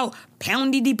ain't out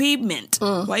pounding the pavement?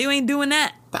 Why you ain't doing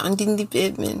that? Pounding the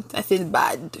pavement. I feel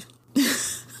bad.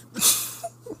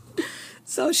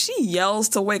 So she yells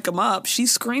to wake him up. She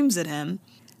screams at him,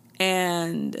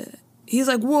 and he's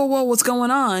like, whoa, what's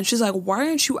going on? She's like, why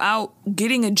aren't you out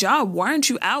getting a job? Why aren't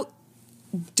you out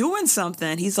doing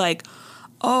something? He's like,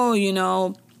 oh, you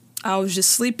know, I was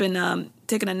just sleeping,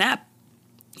 taking a nap.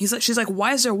 She's like,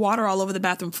 why is there water all over the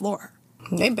bathroom floor?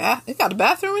 They got a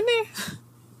bathroom in there?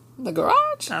 The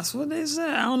garage? That's what they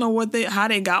said. I don't know how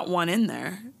they got one in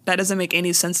there. That doesn't make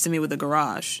any sense to me with the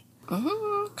garage.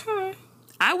 Oh, okay.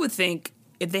 I would think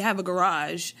if they have a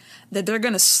garage that they're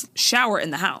going to shower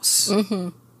in the house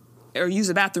or use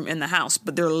a bathroom in the house,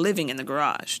 but they're living in the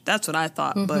garage. That's what I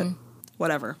thought, but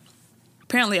whatever.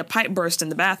 Apparently a pipe burst in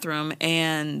the bathroom,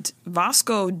 and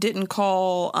Vasco didn't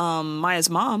call Maya's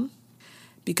mom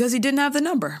because he didn't have the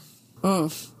number.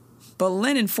 But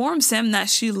Lynn informs him that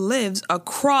she lives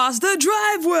across the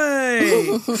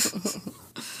driveway.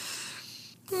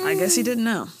 I guess he didn't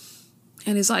know.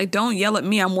 And he's like, don't yell at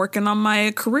me. I'm working on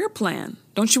my career plan.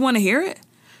 Don't you want to hear it?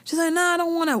 She's like, no, I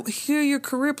don't want to hear your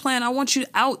career plan. I want you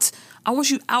out. I want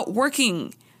you out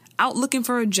working, out looking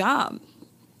for a job.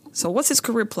 So what's his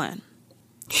career plan?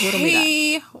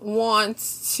 He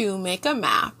wants to make a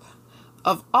map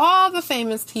of all the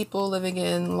famous people living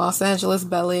in Los Angeles,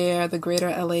 Bel Air, the greater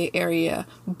LA area,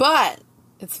 but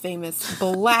it's famous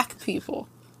black people.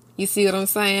 You see what I'm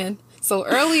saying? So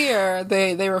earlier,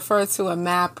 they referred to a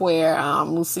map where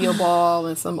Lucille Ball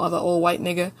and some other old white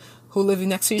nigga who live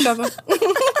next to each other.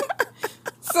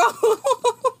 So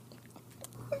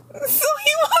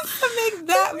he wants to make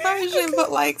that version,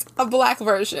 but like a black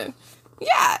version.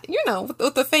 Yeah, you know,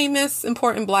 with the famous,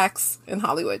 important blacks in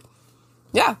Hollywood.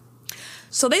 Yeah.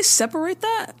 So they separate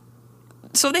that?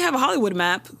 So they have a Hollywood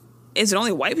map. Is it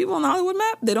only white people on the Hollywood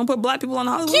map? They don't put black people on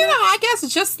the Hollywood You map? know, I guess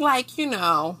just like, you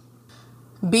know,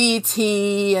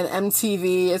 BT and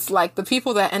MTV, it's like the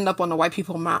people that end up on the white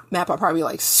people map are probably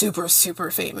like super, super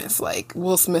famous, like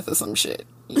Will Smith or some shit.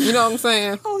 You know what I'm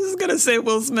saying? I was just going to say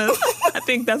Will Smith. I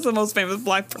think that's the most famous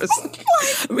black person.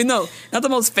 I mean, no, not the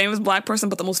most famous black person,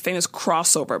 but the most famous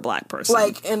crossover black person.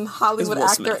 Like in Hollywood Will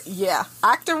actor. Smith. Yeah.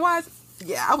 Actor-wise,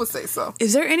 yeah, I would say so.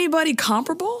 Is there anybody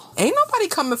comparable? Ain't nobody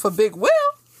coming for Big Will.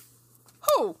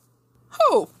 Who?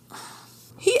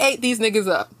 He ate these niggas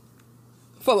up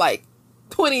for like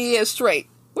 20 years straight.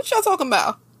 What y'all talking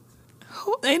about?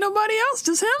 Who? Ain't nobody else,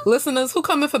 just him? Listeners, who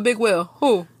coming for Big Will?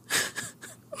 Who?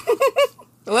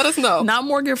 Let us know. Not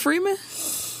Morgan Freeman?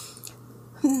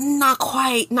 Not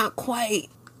quite.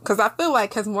 Because I feel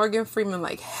like, has Morgan Freeman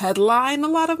like headline a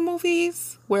lot of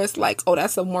movies? Where it's like, oh,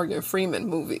 that's a Morgan Freeman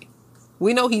movie.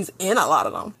 We know he's in a lot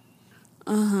of them.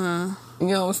 You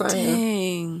know what I'm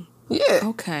saying? Dang. Yeah.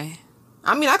 Okay.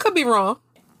 I mean, I could be wrong.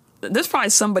 There's probably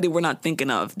somebody we're not thinking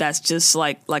of that's just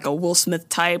like a Will Smith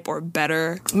type or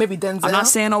better. Maybe Denzel. I'm not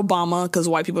saying Obama because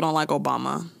white people don't like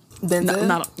Obama. Denzel.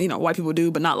 Not white people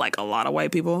do, but not like a lot of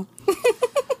white people.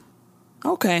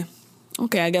 Okay,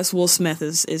 I guess Will Smith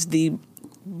is the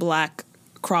black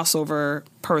crossover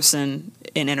person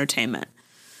in entertainment.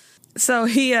 So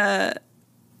he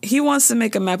wants to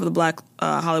make a map of the black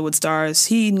Hollywood stars.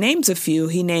 He names a few.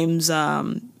 He names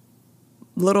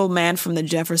Little Man from the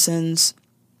Jeffersons.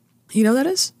 You know who that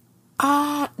is?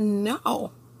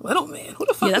 No. Little Man. Who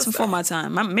the fuck Yeah, that's is before that? my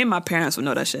time. Maybe my parents would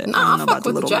know that shit. Nah, I don't know fuck about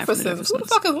the with the Little Man from the Jeffersons. Who the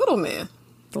Jeffersons. fuck is Little Man?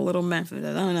 The Little Man from the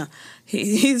I don't know.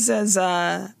 He says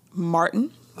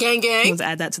Martin. Gang. Let's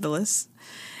add that to the list.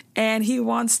 And he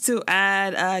wants to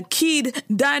add Kid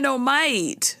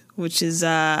Dynamite, which is,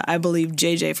 I believe,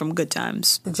 JJ from Good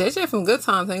Times. JJ from Good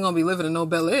Times ain't gonna be living in no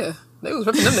Bel Air. They was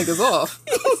ripping them niggas off.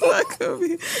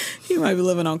 He might be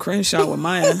living on Crenshaw with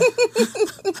Maya.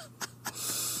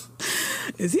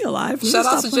 Is he alive? Shout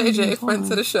out to JJ, friend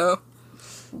to the show.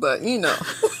 But, you know.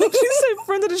 You say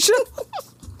friend of the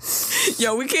show?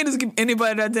 Yo, we can't just give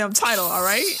anybody that damn title, all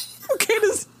right? We can't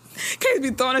just be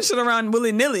throwing that shit around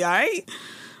willy-nilly, all right?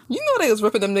 You know they was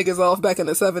ripping them niggas off back in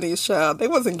the 70s, child. They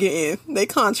wasn't getting... They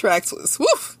contracts was...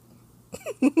 Woof!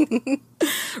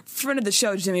 Friend of the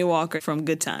show, Jimmy Walker from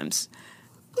Good Times.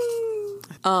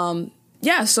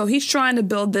 Yeah, so he's trying to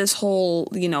build this whole,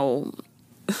 you know,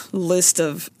 list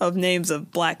of names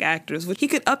of black actors, which he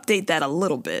could update that a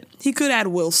little bit. He could add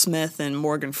Will Smith and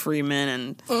Morgan Freeman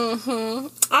and...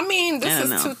 I mean, this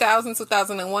is 2000,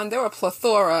 2001. There were a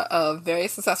plethora of very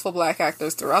successful black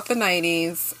actors throughout the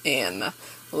 90s and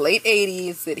late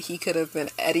 80s that he could have been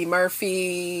Eddie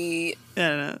Murphy.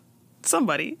 Yeah,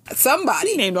 somebody.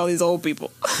 Somebody. He named all these old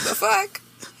people. The fuck?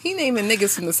 He naming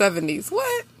niggas from the 70s.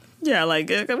 What? Yeah, like,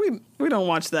 we don't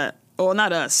watch that. Well,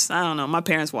 not us. I don't know. My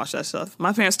parents watch that stuff.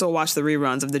 My parents still watch the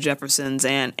reruns of The Jeffersons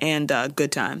and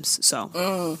Good Times,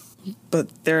 so.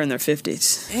 But they're in their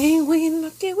 50s. Ain't we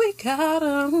lucky we got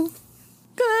 'em.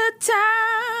 Good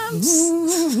Times.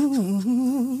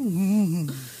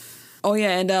 Oh,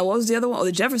 yeah, and what was the other one? Oh,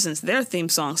 The Jeffersons. Their theme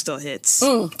song still hits.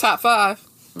 Top 5.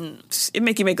 It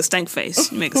make you make a stank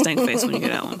face. You make a stank face when you hear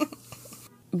that one.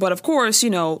 But, of course, you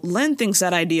know, Lynn thinks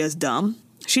that idea is dumb.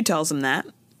 She tells him that.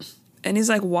 And he's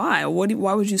like, why?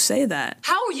 Why would you say that?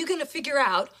 How are you going to figure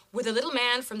out where the little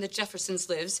man from the Jeffersons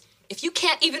lives if you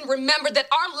can't even remember that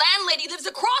our landlady lives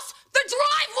across the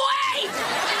driveway?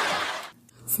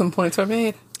 Some points are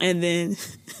made. And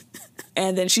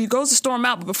then she goes to storm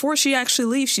out, but before she actually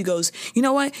leaves, she goes, you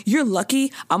know what? You're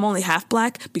lucky I'm only half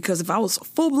black, because if I was a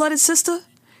full-blooded sister,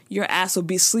 your ass would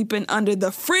be sleeping under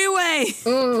the freeway.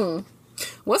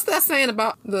 What's that saying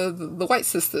about the white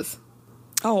sisters?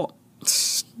 Oh,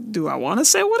 do I want to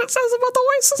say what it says about the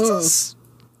white sisters?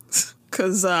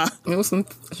 Because, it was some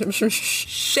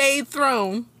shade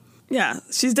thrown. Yeah,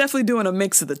 she's definitely doing a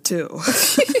mix of the two.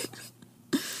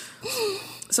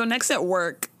 So next at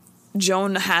work,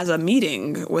 Joan has a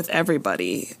meeting with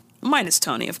everybody, minus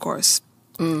Tony, of course.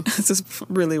 It's just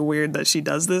really weird that she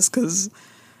does this, because,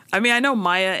 I mean, I know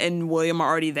Maya and William are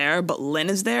already there, but Lynn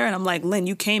is there, and I'm like, Lynn,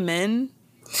 you came in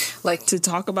like to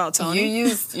talk about Tony? You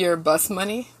used your bus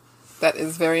money. That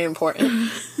is very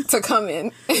important to come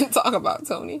in and talk about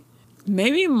Tony.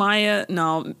 Maybe Maya,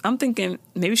 no, I'm thinking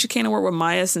maybe she can't work with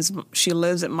Maya since she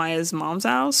lives at Maya's mom's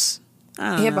house.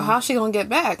 I don't know. But how's she gonna get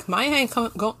back? Maya ain't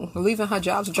leaving her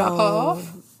job to drop her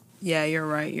off. Yeah, you're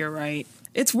right.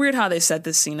 It's weird how they set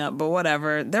this scene up, but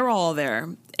whatever. They're all there.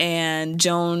 And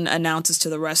Joan announces to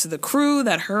the rest of the crew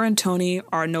that her and Tony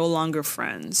are no longer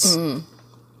friends.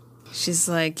 She's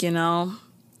like, you know,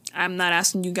 I'm not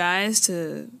asking you guys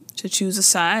to choose a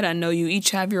side. I know you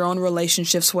each have your own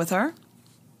relationships with her.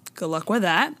 Good luck with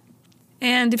that.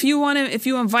 And if you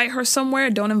invite her somewhere,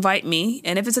 don't invite me.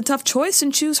 And if it's a tough choice,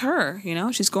 then choose her. You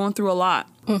know, she's going through a lot.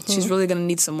 She's really going to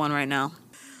need someone right now.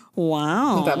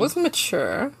 Wow. That was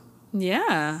mature.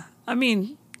 Yeah. I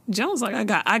mean, Joan's like,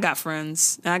 I got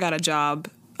friends. And I got a job.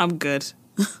 I'm good.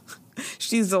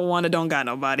 She's the one that don't got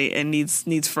nobody and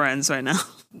needs friends right now.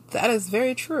 That is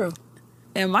very true.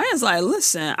 And Maya's like,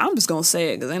 listen, I'm just going to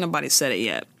say it because ain't nobody said it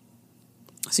yet.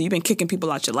 So you've been kicking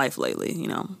people out your life lately, you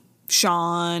know.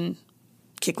 Sean,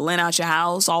 kick Lynn out your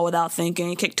house all without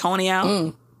thinking, kick Tony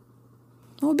out.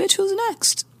 Well, bitch, who's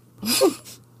next?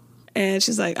 And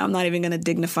she's like, I'm not even going to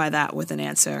dignify that with an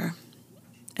answer.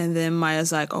 And then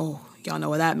Maya's like, oh, y'all know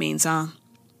what that means, huh?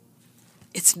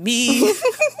 It's me.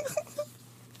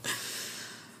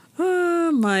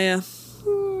 Maya.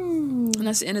 And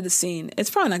that's the end of the scene. It's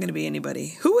probably not going to be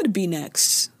anybody. Who would it be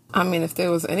next? I mean, if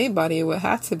there was anybody, it would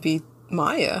have to be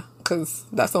Maya, because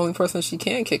that's the only person she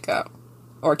can kick out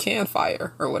or can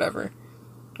fire or whatever,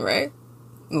 right?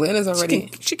 Lynn is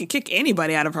already... She can kick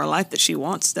anybody out of her life that she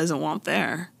doesn't want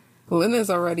there. Lynn is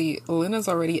already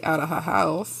out of her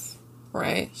house,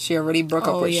 right? She already broke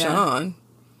up with Sean.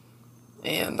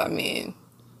 And, I mean,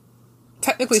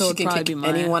 technically she can kick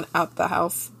anyone out the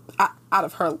house, out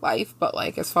of her life, but,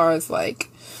 like, as far as, like,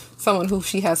 someone who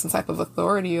she has some type of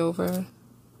authority over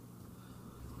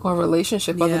or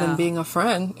relationship other than being a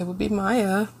friend, it would be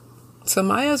Maya. So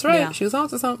Maya's right. Yeah. She was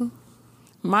onto something.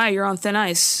 Maya, you're on thin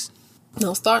ice.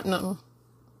 Don't start nothing.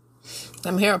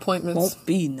 Them hair appointments. Won't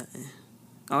be nothing.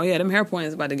 Oh, yeah, them hair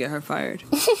appointments about to get her fired.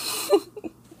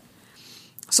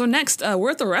 So next,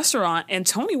 we're at the restaurant, and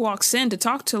Tony walks in to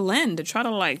talk to Lynn to try to,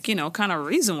 like, you know, kind of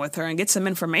reason with her and get some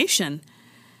information.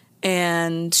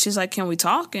 And she's like, can we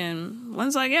talk? And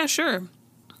Lynn's like, yeah, sure.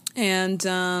 And,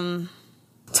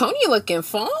 Tony looking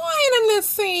fine in this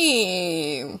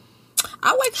scene.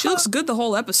 I like She her. looks good the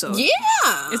whole episode.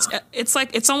 Yeah.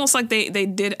 It's almost like they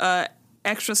did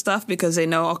extra stuff because they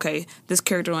know, okay, this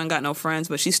character ain't got no friends,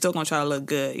 but she's still gonna try to look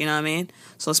good. You know what I mean?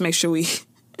 So let's make sure we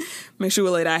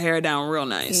lay that hair down real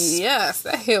nice. Yes,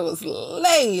 that hair was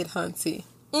laid, hunty.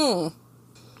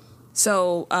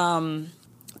 So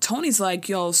Tony's like,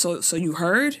 yo, so you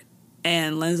heard?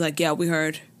 And Lynn's like, yeah, we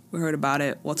heard about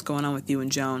it. What's going on with you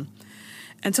and Joan?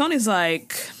 And Tony's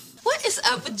like, What is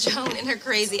up with Joan and her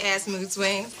crazy ass mood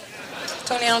swings?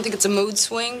 Tony, I don't think it's a mood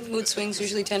swing. Mood swings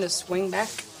usually tend to swing back.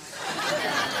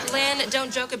 Lynn,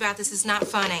 don't joke about this. It's not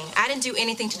funny. I didn't do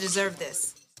anything to deserve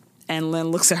this. and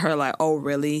Lynn looks at her like, oh,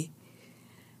 really?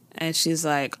 And she's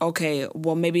like, okay,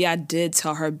 well, maybe I did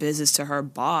tell her business to her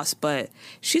boss, but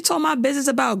she told my business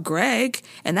about Greg,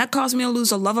 and that caused me to lose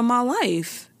the love of my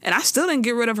life. And I still didn't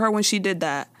get rid of her when she did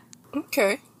that.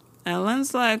 Okay. And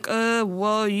Lynn's like,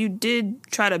 well, you did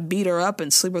try to beat her up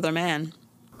and sleep with her man.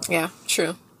 Yeah,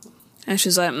 true. And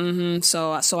she's like,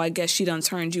 so I guess she done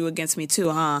turned you against me too,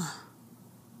 huh?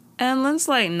 And Lynn's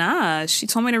like, nah, she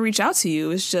told me to reach out to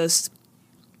you. It's just,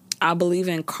 I believe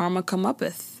in karma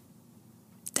comeuppeth.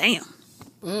 Damn.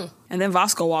 And then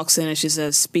Vasco walks in and she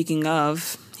says, speaking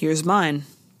of, here's mine.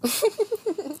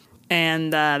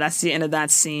 And that's the end of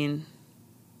that scene.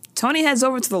 Tony heads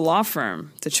over to the law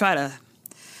firm to try to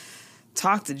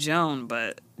talk to Joan,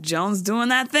 but Joan's doing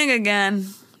that thing again.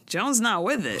 Joan's not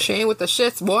with it. She ain't with the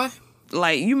shits, boy.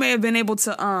 Like, you may have been able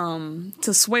to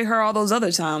sway her all those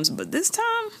other times, but this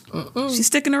time, she's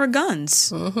sticking to her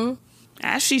guns.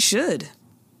 As she should.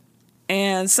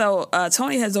 And so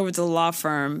Tony heads over to the law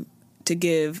firm to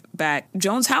give back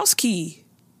Joan's house key.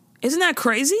 Isn't that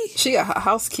crazy? She got her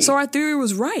house key. So our theory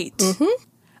was right.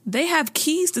 They have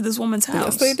keys to this woman's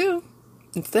house. Yes, they do.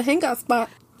 It's the hangout spot.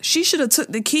 She should have took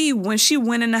the key when she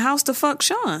went in the house to fuck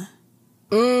Sean.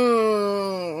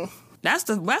 That's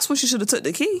when she should have took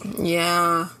the key.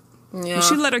 Yeah. Yeah.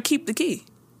 She let her keep the key.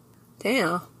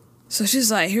 Damn. So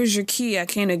she's like, here's your key. I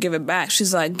came to give it back.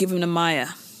 She's like, give him to Maya.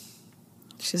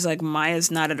 She's like,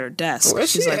 Maya's not at her desk.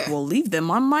 Where's She's she like, at? well, leave them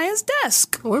on Maya's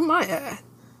desk. Where am I at?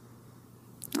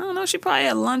 I don't know. She probably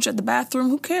had lunch at the bathroom.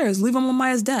 Who cares? Leave them on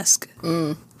Maya's desk.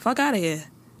 Fuck out of here.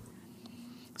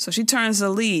 So she turns to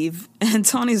leave, and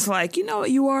Tony's like, you know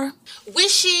what you are?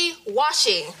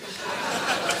 Wishy-washy.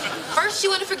 First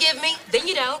you want to forgive me, then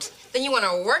you don't. Then you want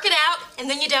to work it out, and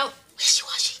then you don't.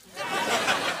 Wishy-washy.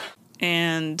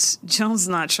 And Joan's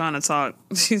not trying to talk.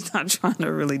 She's not trying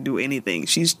to really do anything.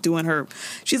 She's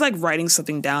like writing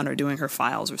something down or doing her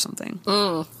files or something.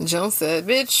 Joan said,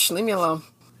 bitch, leave me alone.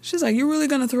 She's like, you're really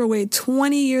going to throw away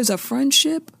 20 years of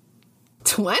friendship?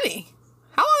 20?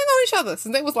 How long they know each other?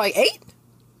 Since they was like 8?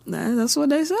 That's what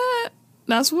they said.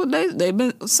 That's what they've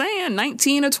been saying,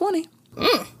 19 or 20.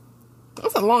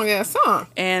 That's a long ass song.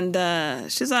 And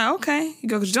she's like, okay. You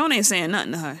go, because Joan ain't saying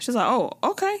nothing to her. She's like, oh,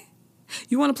 okay.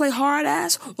 You want to play hard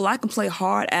ass? Well, I can play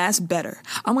hard ass better.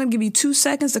 I'm going to give you 2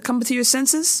 seconds to come to your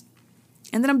senses,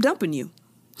 and then I'm dumping you.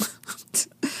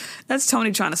 That's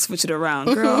Tony trying to switch it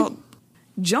around. Girl,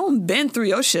 Joan been through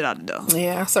your shit out the door.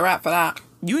 Yeah, that's a wrap for that.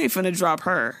 You ain't finna drop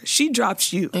her. She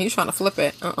drops you. And you trying to flip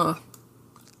it.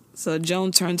 So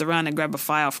Joan turns around and grabs a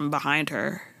file from behind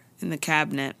her in the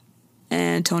cabinet,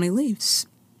 and Tony leaves.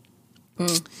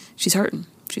 She's hurting.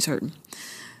 She's hurting.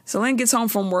 So Lynn gets home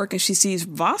from work and she sees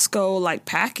Vasco like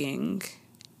packing.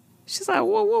 She's like,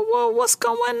 whoa, what's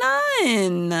going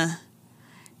on?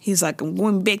 He's like, I'm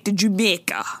going back to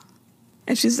Jamaica.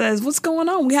 And she says, what's going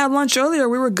on? We had lunch earlier.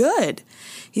 We were good.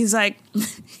 He's like,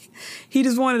 he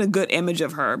just wanted a good image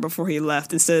of her before he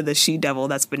left instead of the she-devil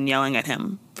that's been yelling at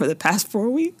him for the past 4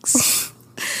 weeks.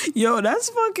 Yo, that's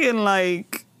fucking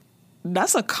like,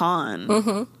 that's a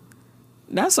con.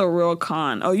 That's a real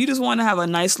con. Oh, you just want to have a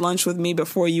nice lunch with me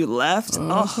before you left?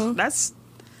 Oh, that's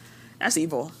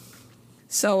evil.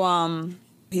 So,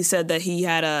 he said that he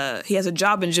has a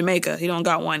job in Jamaica. He don't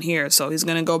got one here, so he's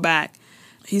gonna go back.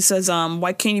 He says,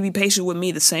 why can't you be patient with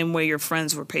me the same way your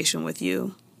friends were patient with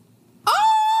you?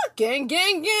 Oh, gang,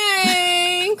 gang,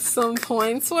 gang. Some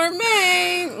points were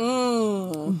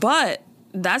made. But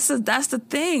that's the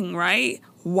thing, right?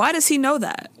 Why does he know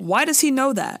that? Why does he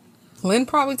know that? Lynn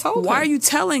probably told him. Why are you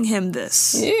telling him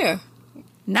this? Yeah.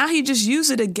 Now he just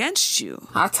used it against you.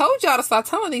 I told y'all to stop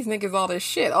telling these niggas all this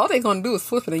shit. All they gonna do is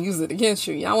flip it and use it against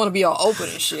you. Y'all wanna be all open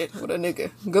and shit with a nigga.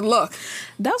 Good luck.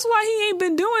 That's why he ain't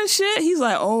been doing shit. He's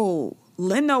like, oh,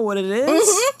 Lynn know what it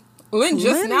is. Lynn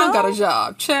just Lynn now know? got a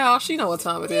job. Child, she know what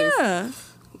time it is. Yeah.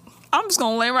 I'm just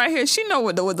gonna lay right here. She know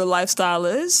what the lifestyle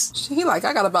is. He like,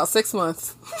 I got about 6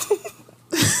 months.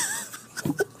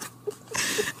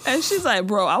 And she's like,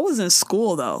 bro, I was in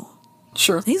school though.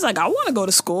 Sure. He's like, I want to go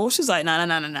to school. She's like,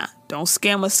 nah. Don't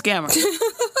scam a scammer.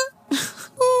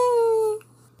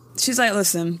 She's like,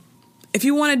 listen, if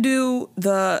you want to do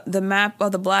the map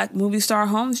of the black movie star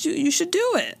homes, you should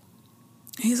do it.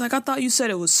 He's like, I thought you said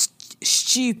it was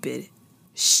stupid.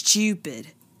 Stupid.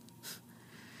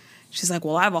 She's like,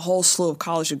 well, I have a whole slew of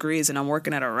college degrees and I'm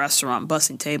working at a restaurant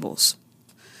bussing tables.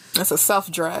 That's a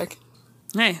self-drag.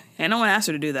 Hey, no one asked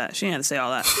her to do that. She ain't had to say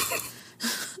all that.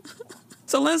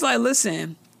 So Lynn's like,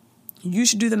 listen, you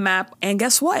should do the map. And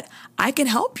guess what? I can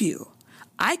help you.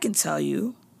 I can tell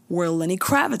you where Lenny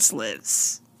Kravitz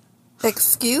lives.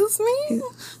 Excuse me?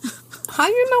 How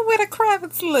you know where the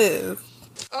Kravitz live?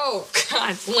 Oh,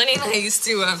 God. Lenny and I used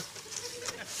to,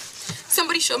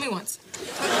 somebody showed me once.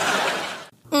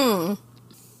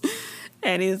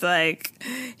 And he's like,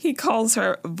 he calls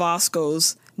her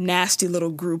Vasco's nasty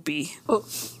little groupie.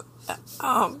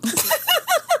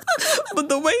 But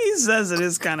the way he says it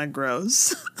is kind of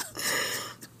gross.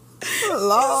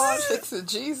 Lord, fix it,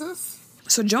 Jesus.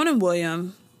 So Joan and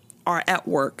William are at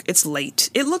work. It's late.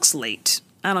 It looks late.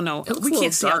 I don't know. We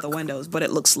can't see out the windows, but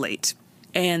it looks late.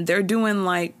 And they're doing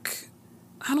like,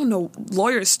 I don't know,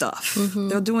 lawyer stuff. Mm-hmm.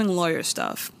 They're doing lawyer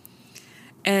stuff.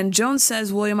 And Joan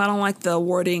says, William, I don't like the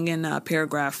wording in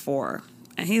paragraph 4.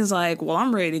 And he's like, well,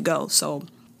 I'm ready to go. So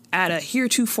add a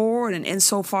heretofore and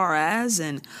insofar as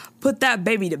and put that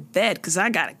baby to bed because I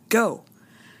got to go.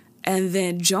 And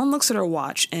then Joan looks at her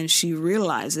watch and she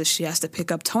realizes she has to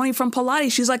pick up Tony from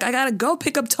Pilates. She's like, I got to go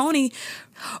pick up Tony.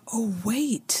 Oh,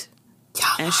 wait.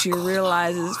 And she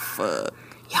realizes, fuck.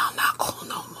 Y'all not cool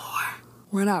no more.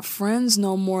 We're not friends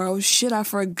no more. Oh, shit, I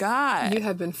forgot. You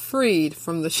have been freed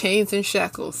from the chains and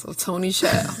shackles of Tony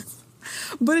Childs.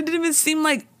 But it didn't even seem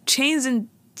like chains and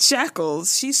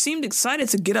shackles. She seemed excited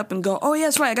to get up and go, oh, yeah,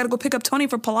 that's right. I got to go pick up Tony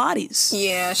for Pilates.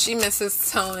 Yeah, she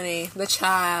misses Tony, the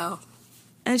child.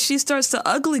 And she starts to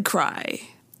ugly cry.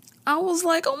 I was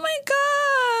like, oh, my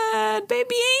God,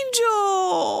 baby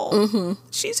angel. Mm-hmm.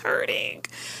 She's hurting.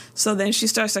 So then she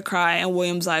starts to cry, and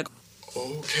William's like,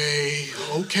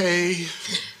 Okay.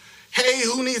 Hey,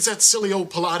 who needs that silly old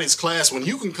Pilates class when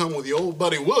you can come with your old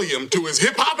buddy William to his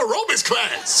hip-hop aerobics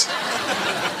class?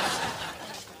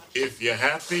 If you're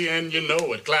happy and you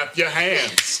know it, clap your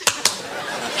hands.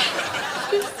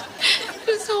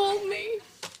 Just hold me.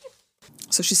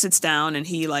 So she sits down, and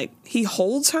he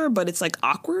holds her, but it's, like,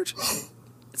 awkward.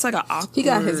 It's, like, an awkward... He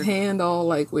got his hand all,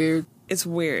 like, weird. It's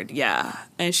weird, yeah.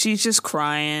 And she's just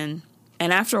crying.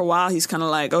 And after a while, he's kind of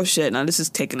like, oh, shit, now this is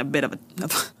taking a bit of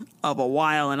a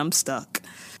while, and I'm stuck.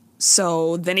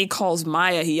 So then he calls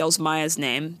Maya. He yells Maya's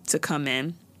name to come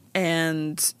in.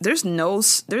 And there's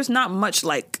not much,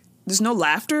 like, there's no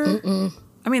laughter. Mm-mm.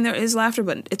 I mean, there is laughter,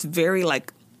 but it's very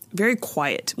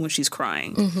quiet when she's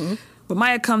crying. Mm-hmm. But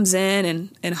Maya comes in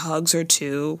and hugs her,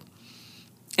 too.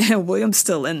 And William's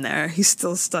still in there. He's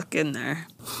still stuck in there.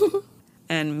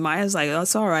 And Maya's like, oh,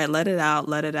 it's all right. Let it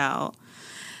out.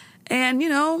 And,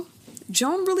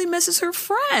 Joan really misses her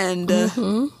friend.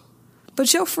 Mm-hmm.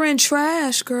 But your friend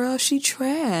trash, girl. She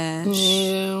trash.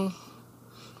 Yeah.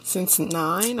 Since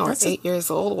 9 or 8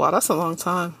 years old. Wow, that's a long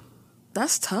time.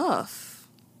 That's tough.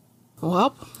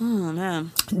 Well. Oh,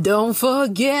 man. Don't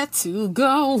forget to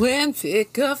go and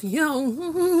pick up your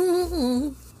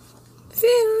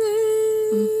feeling.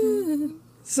 Mm-hmm.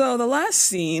 So the last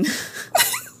scene,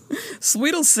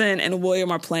 Sweetelson and William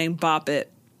are playing Bop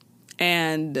It.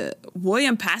 And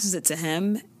William passes it to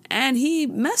him, and he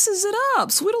messes it up.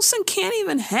 Sweetelson can't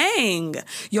even hang.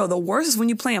 Yo, the worst is when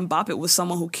you're playing Bop It with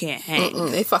someone who can't hang.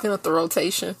 They fucking up the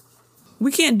rotation.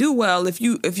 We can't do well if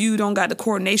you don't got the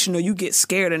coordination or you get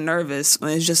scared and nervous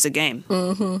when it's just a game.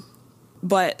 Mm-hmm.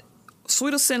 But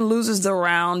Sweetelson loses the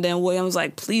round, and William's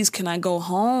like, please, can I go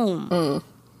home? Mm.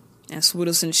 And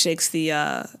Sweetelson shakes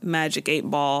the magic 8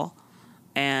 ball,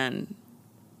 and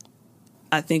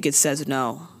I think it says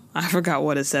no. I forgot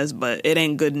what it says, but it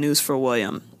ain't good news for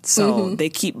William. So they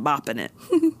keep bopping it.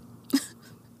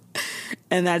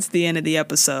 And that's the end of the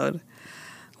episode.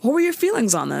 What were your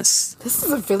feelings on this? This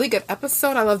is a really good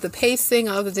episode. I love the pacing.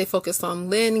 I love that they focused on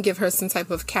Lynn, give her some type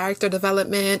of character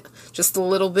development, just a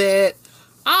little bit.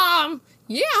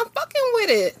 Yeah, I'm fucking with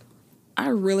it. I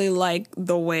really like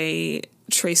the way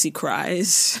Tracy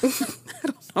cries. I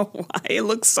don't know why. It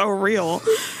looks so real.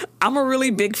 I'm a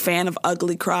really big fan of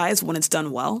ugly cries when it's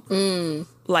done well.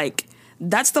 Like,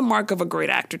 that's the mark of a great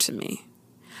actor to me.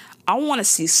 I want to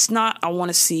see snot. I want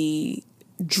to see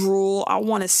drool. I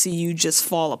want to see you just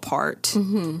fall apart.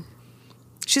 Mm-hmm.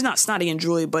 She's not snotty and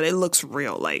drooly, but it looks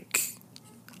real. Like,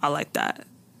 I like that.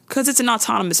 Because it's an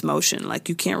autonomous motion. Like,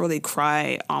 you can't really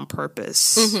cry on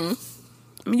purpose. Mm-hmm.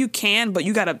 I mean, you can, but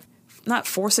you got to not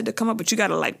force it to come up, but you got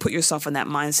to, like, put yourself in that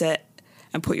mindset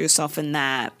and put yourself in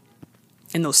that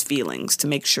and those feelings to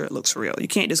make sure it looks real. You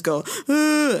can't just go,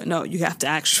 ugh. No, you have to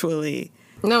actually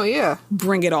No, yeah.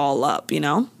 bring it all up, you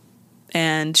know?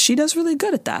 And she does really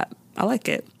good at that. I like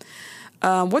it.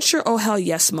 What's your oh hell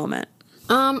yes moment?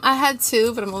 I had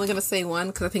two, but I'm only gonna say one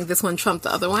because I think this one trumped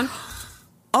the other one.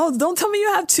 Oh, don't tell me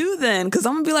you have two then, because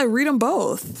I'm gonna be like, read them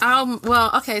both.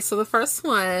 Well, okay, so the first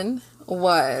one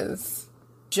was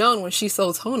Joan when she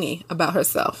told Tony about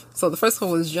herself. So the first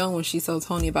one was Joan when she told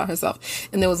Tony about herself.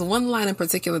 And there was one line in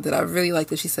particular that I really liked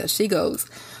that she said. She goes,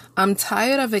 I'm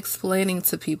tired of explaining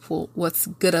to people what's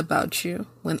good about you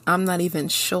when I'm not even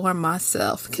sure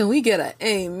myself. Can we get an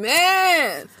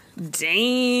amen? Damn.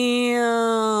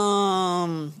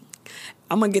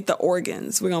 I'm gonna get the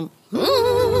organs. We're gonna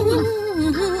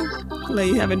let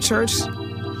you have in church.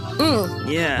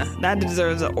 Yeah, that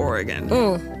deserves an organ.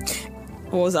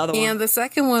 What was the other one? And the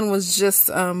second one was just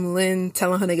Lynn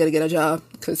telling her they gotta get a job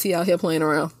because he out here playing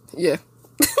around. Yeah.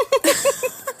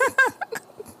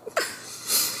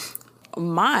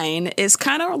 Mine is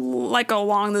kind of like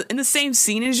in the same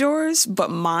scene as yours, but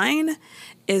mine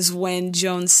is when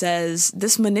Joan says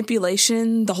this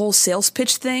manipulation, the whole sales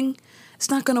pitch thing, it's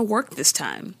not going to work this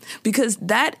time, because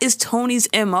that is Tony's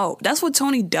MO. That's what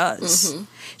Tony does. Mm-hmm.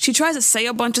 She tries to say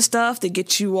a bunch of stuff to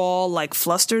get you all like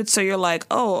flustered. So you're like,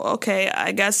 oh, okay,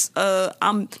 I guess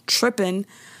I'm tripping,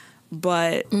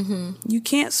 but you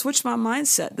can't switch my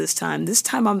mindset this time. This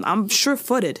time I'm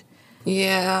sure-footed.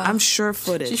 Yeah. I'm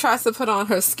sure-footed. She tries to put on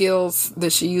her skills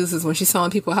that she uses when she's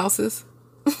selling people houses.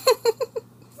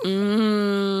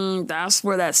 That's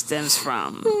where that stems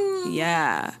from.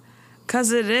 Yeah.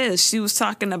 Because it is. She was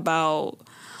talking about,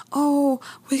 oh,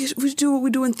 we do what we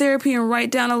do in therapy and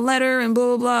write down a letter and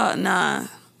blah, blah, blah.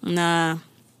 Nah.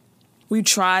 We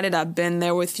tried it. I've been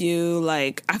there with you.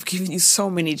 Like, I've given you so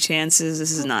many chances.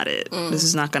 This is not it. This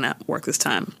is not going to work this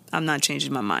time. I'm not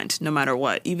changing my mind, no matter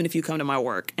what. Even if you come to my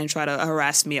work and try to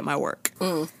harass me at my work.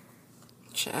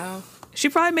 Ciao. She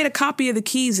probably made a copy of the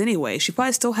keys anyway. She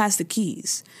probably still has the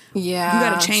keys. Yeah. You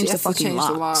gotta change the fucking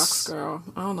locks. The locks, girl.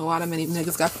 I don't know why that many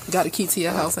niggas got a key to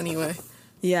your house anyway.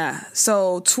 Yeah.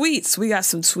 So, tweets. We got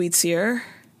some tweets here.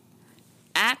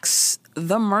 Axe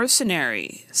the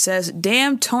Mercenary says,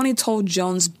 damn, Tony told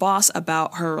Joan's boss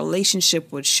about her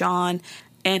relationship with Sean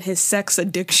and his sex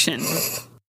addiction.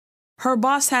 Her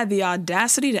boss had the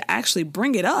audacity to actually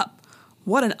bring it up.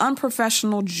 What an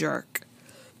unprofessional jerk.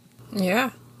 Yeah.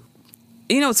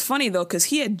 You know, it's funny, though, because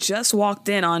he had just walked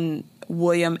in on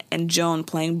William and Joan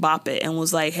playing Bop It and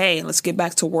was like, hey, let's get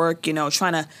back to work, you know,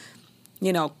 trying to,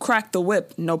 you know, crack the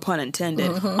whip, no pun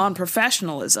intended, on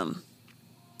professionalism.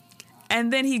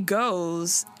 And then he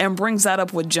goes and brings that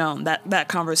up with Joan, that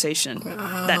conversation,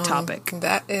 that topic.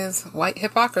 That is white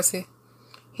hypocrisy.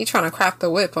 He trying to crack the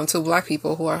whip on two black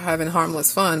people who are having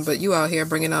harmless fun, but you out here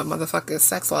bringing up motherfuckers'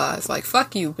 sex lies. Like,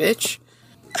 fuck you, bitch.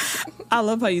 I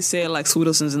love how you say it like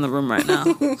Sweetelson's in the room right now.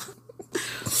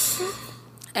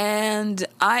 And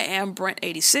I am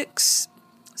Brent86.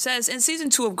 Says, in season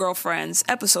 2 of Girlfriends,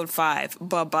 episode 5,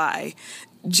 bye-bye,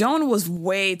 Joan was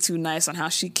way too nice on how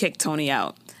she kicked Tony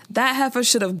out. That heifer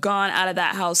should have gone out of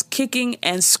that house kicking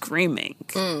and screaming.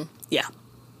 Yeah.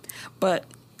 But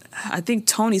I think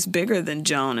Tony's bigger than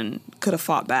Joan and could have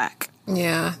fought back.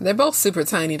 Yeah, they're both super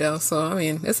tiny, though, so, I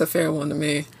mean, it's a fair one to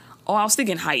me. Oh, I was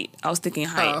thinking height.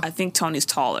 Oh. I think Tony's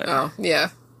taller. Oh,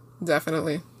 yeah,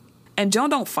 definitely. And Joan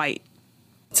don't fight.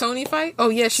 Tony fight? Oh,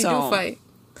 yeah, she do fight.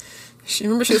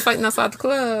 Remember she was fighting outside the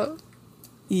club.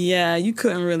 Yeah, you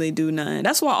couldn't really do nothing.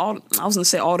 That's why all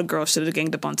the girls should have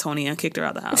ganged up on Tony and kicked her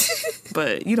out of the house.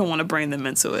 But you don't want to bring them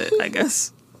into it, I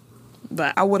guess.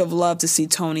 But I would have loved to see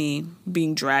Tony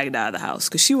being dragged out of the house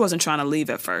because she wasn't trying to leave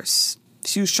at first.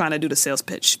 She was trying to do the sales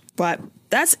pitch. But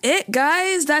that's it,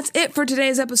 guys. That's it for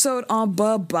today's episode on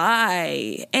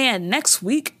Bye-Bye. And next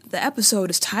week, the episode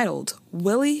is titled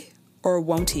Willie or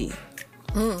Won't He?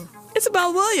 It's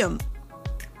about William.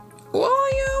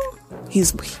 William?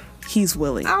 He's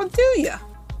Willie. I'll do ya.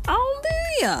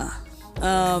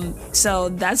 So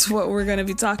that's what we're going to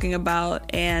be talking about.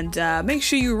 And make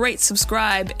sure you rate,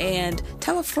 subscribe, and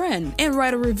tell a friend, and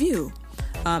write a review.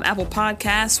 Apple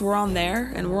Podcasts, we're on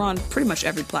there, and we're on pretty much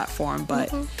every platform.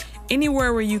 But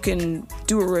anywhere where you can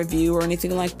do a review or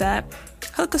anything like that,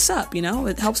 hook us up, you know?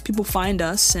 It helps people find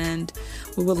us, and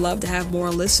we would love to have more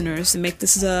listeners and make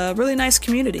this a really nice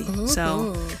community.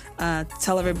 So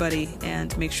tell everybody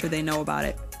and make sure they know about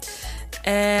it.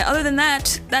 Other than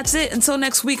that, that's it. Until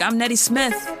next week, I'm Nettie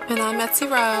Smith. And I'm Etsy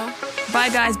Rowe. Bye,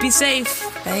 guys. Be safe.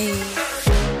 Bye.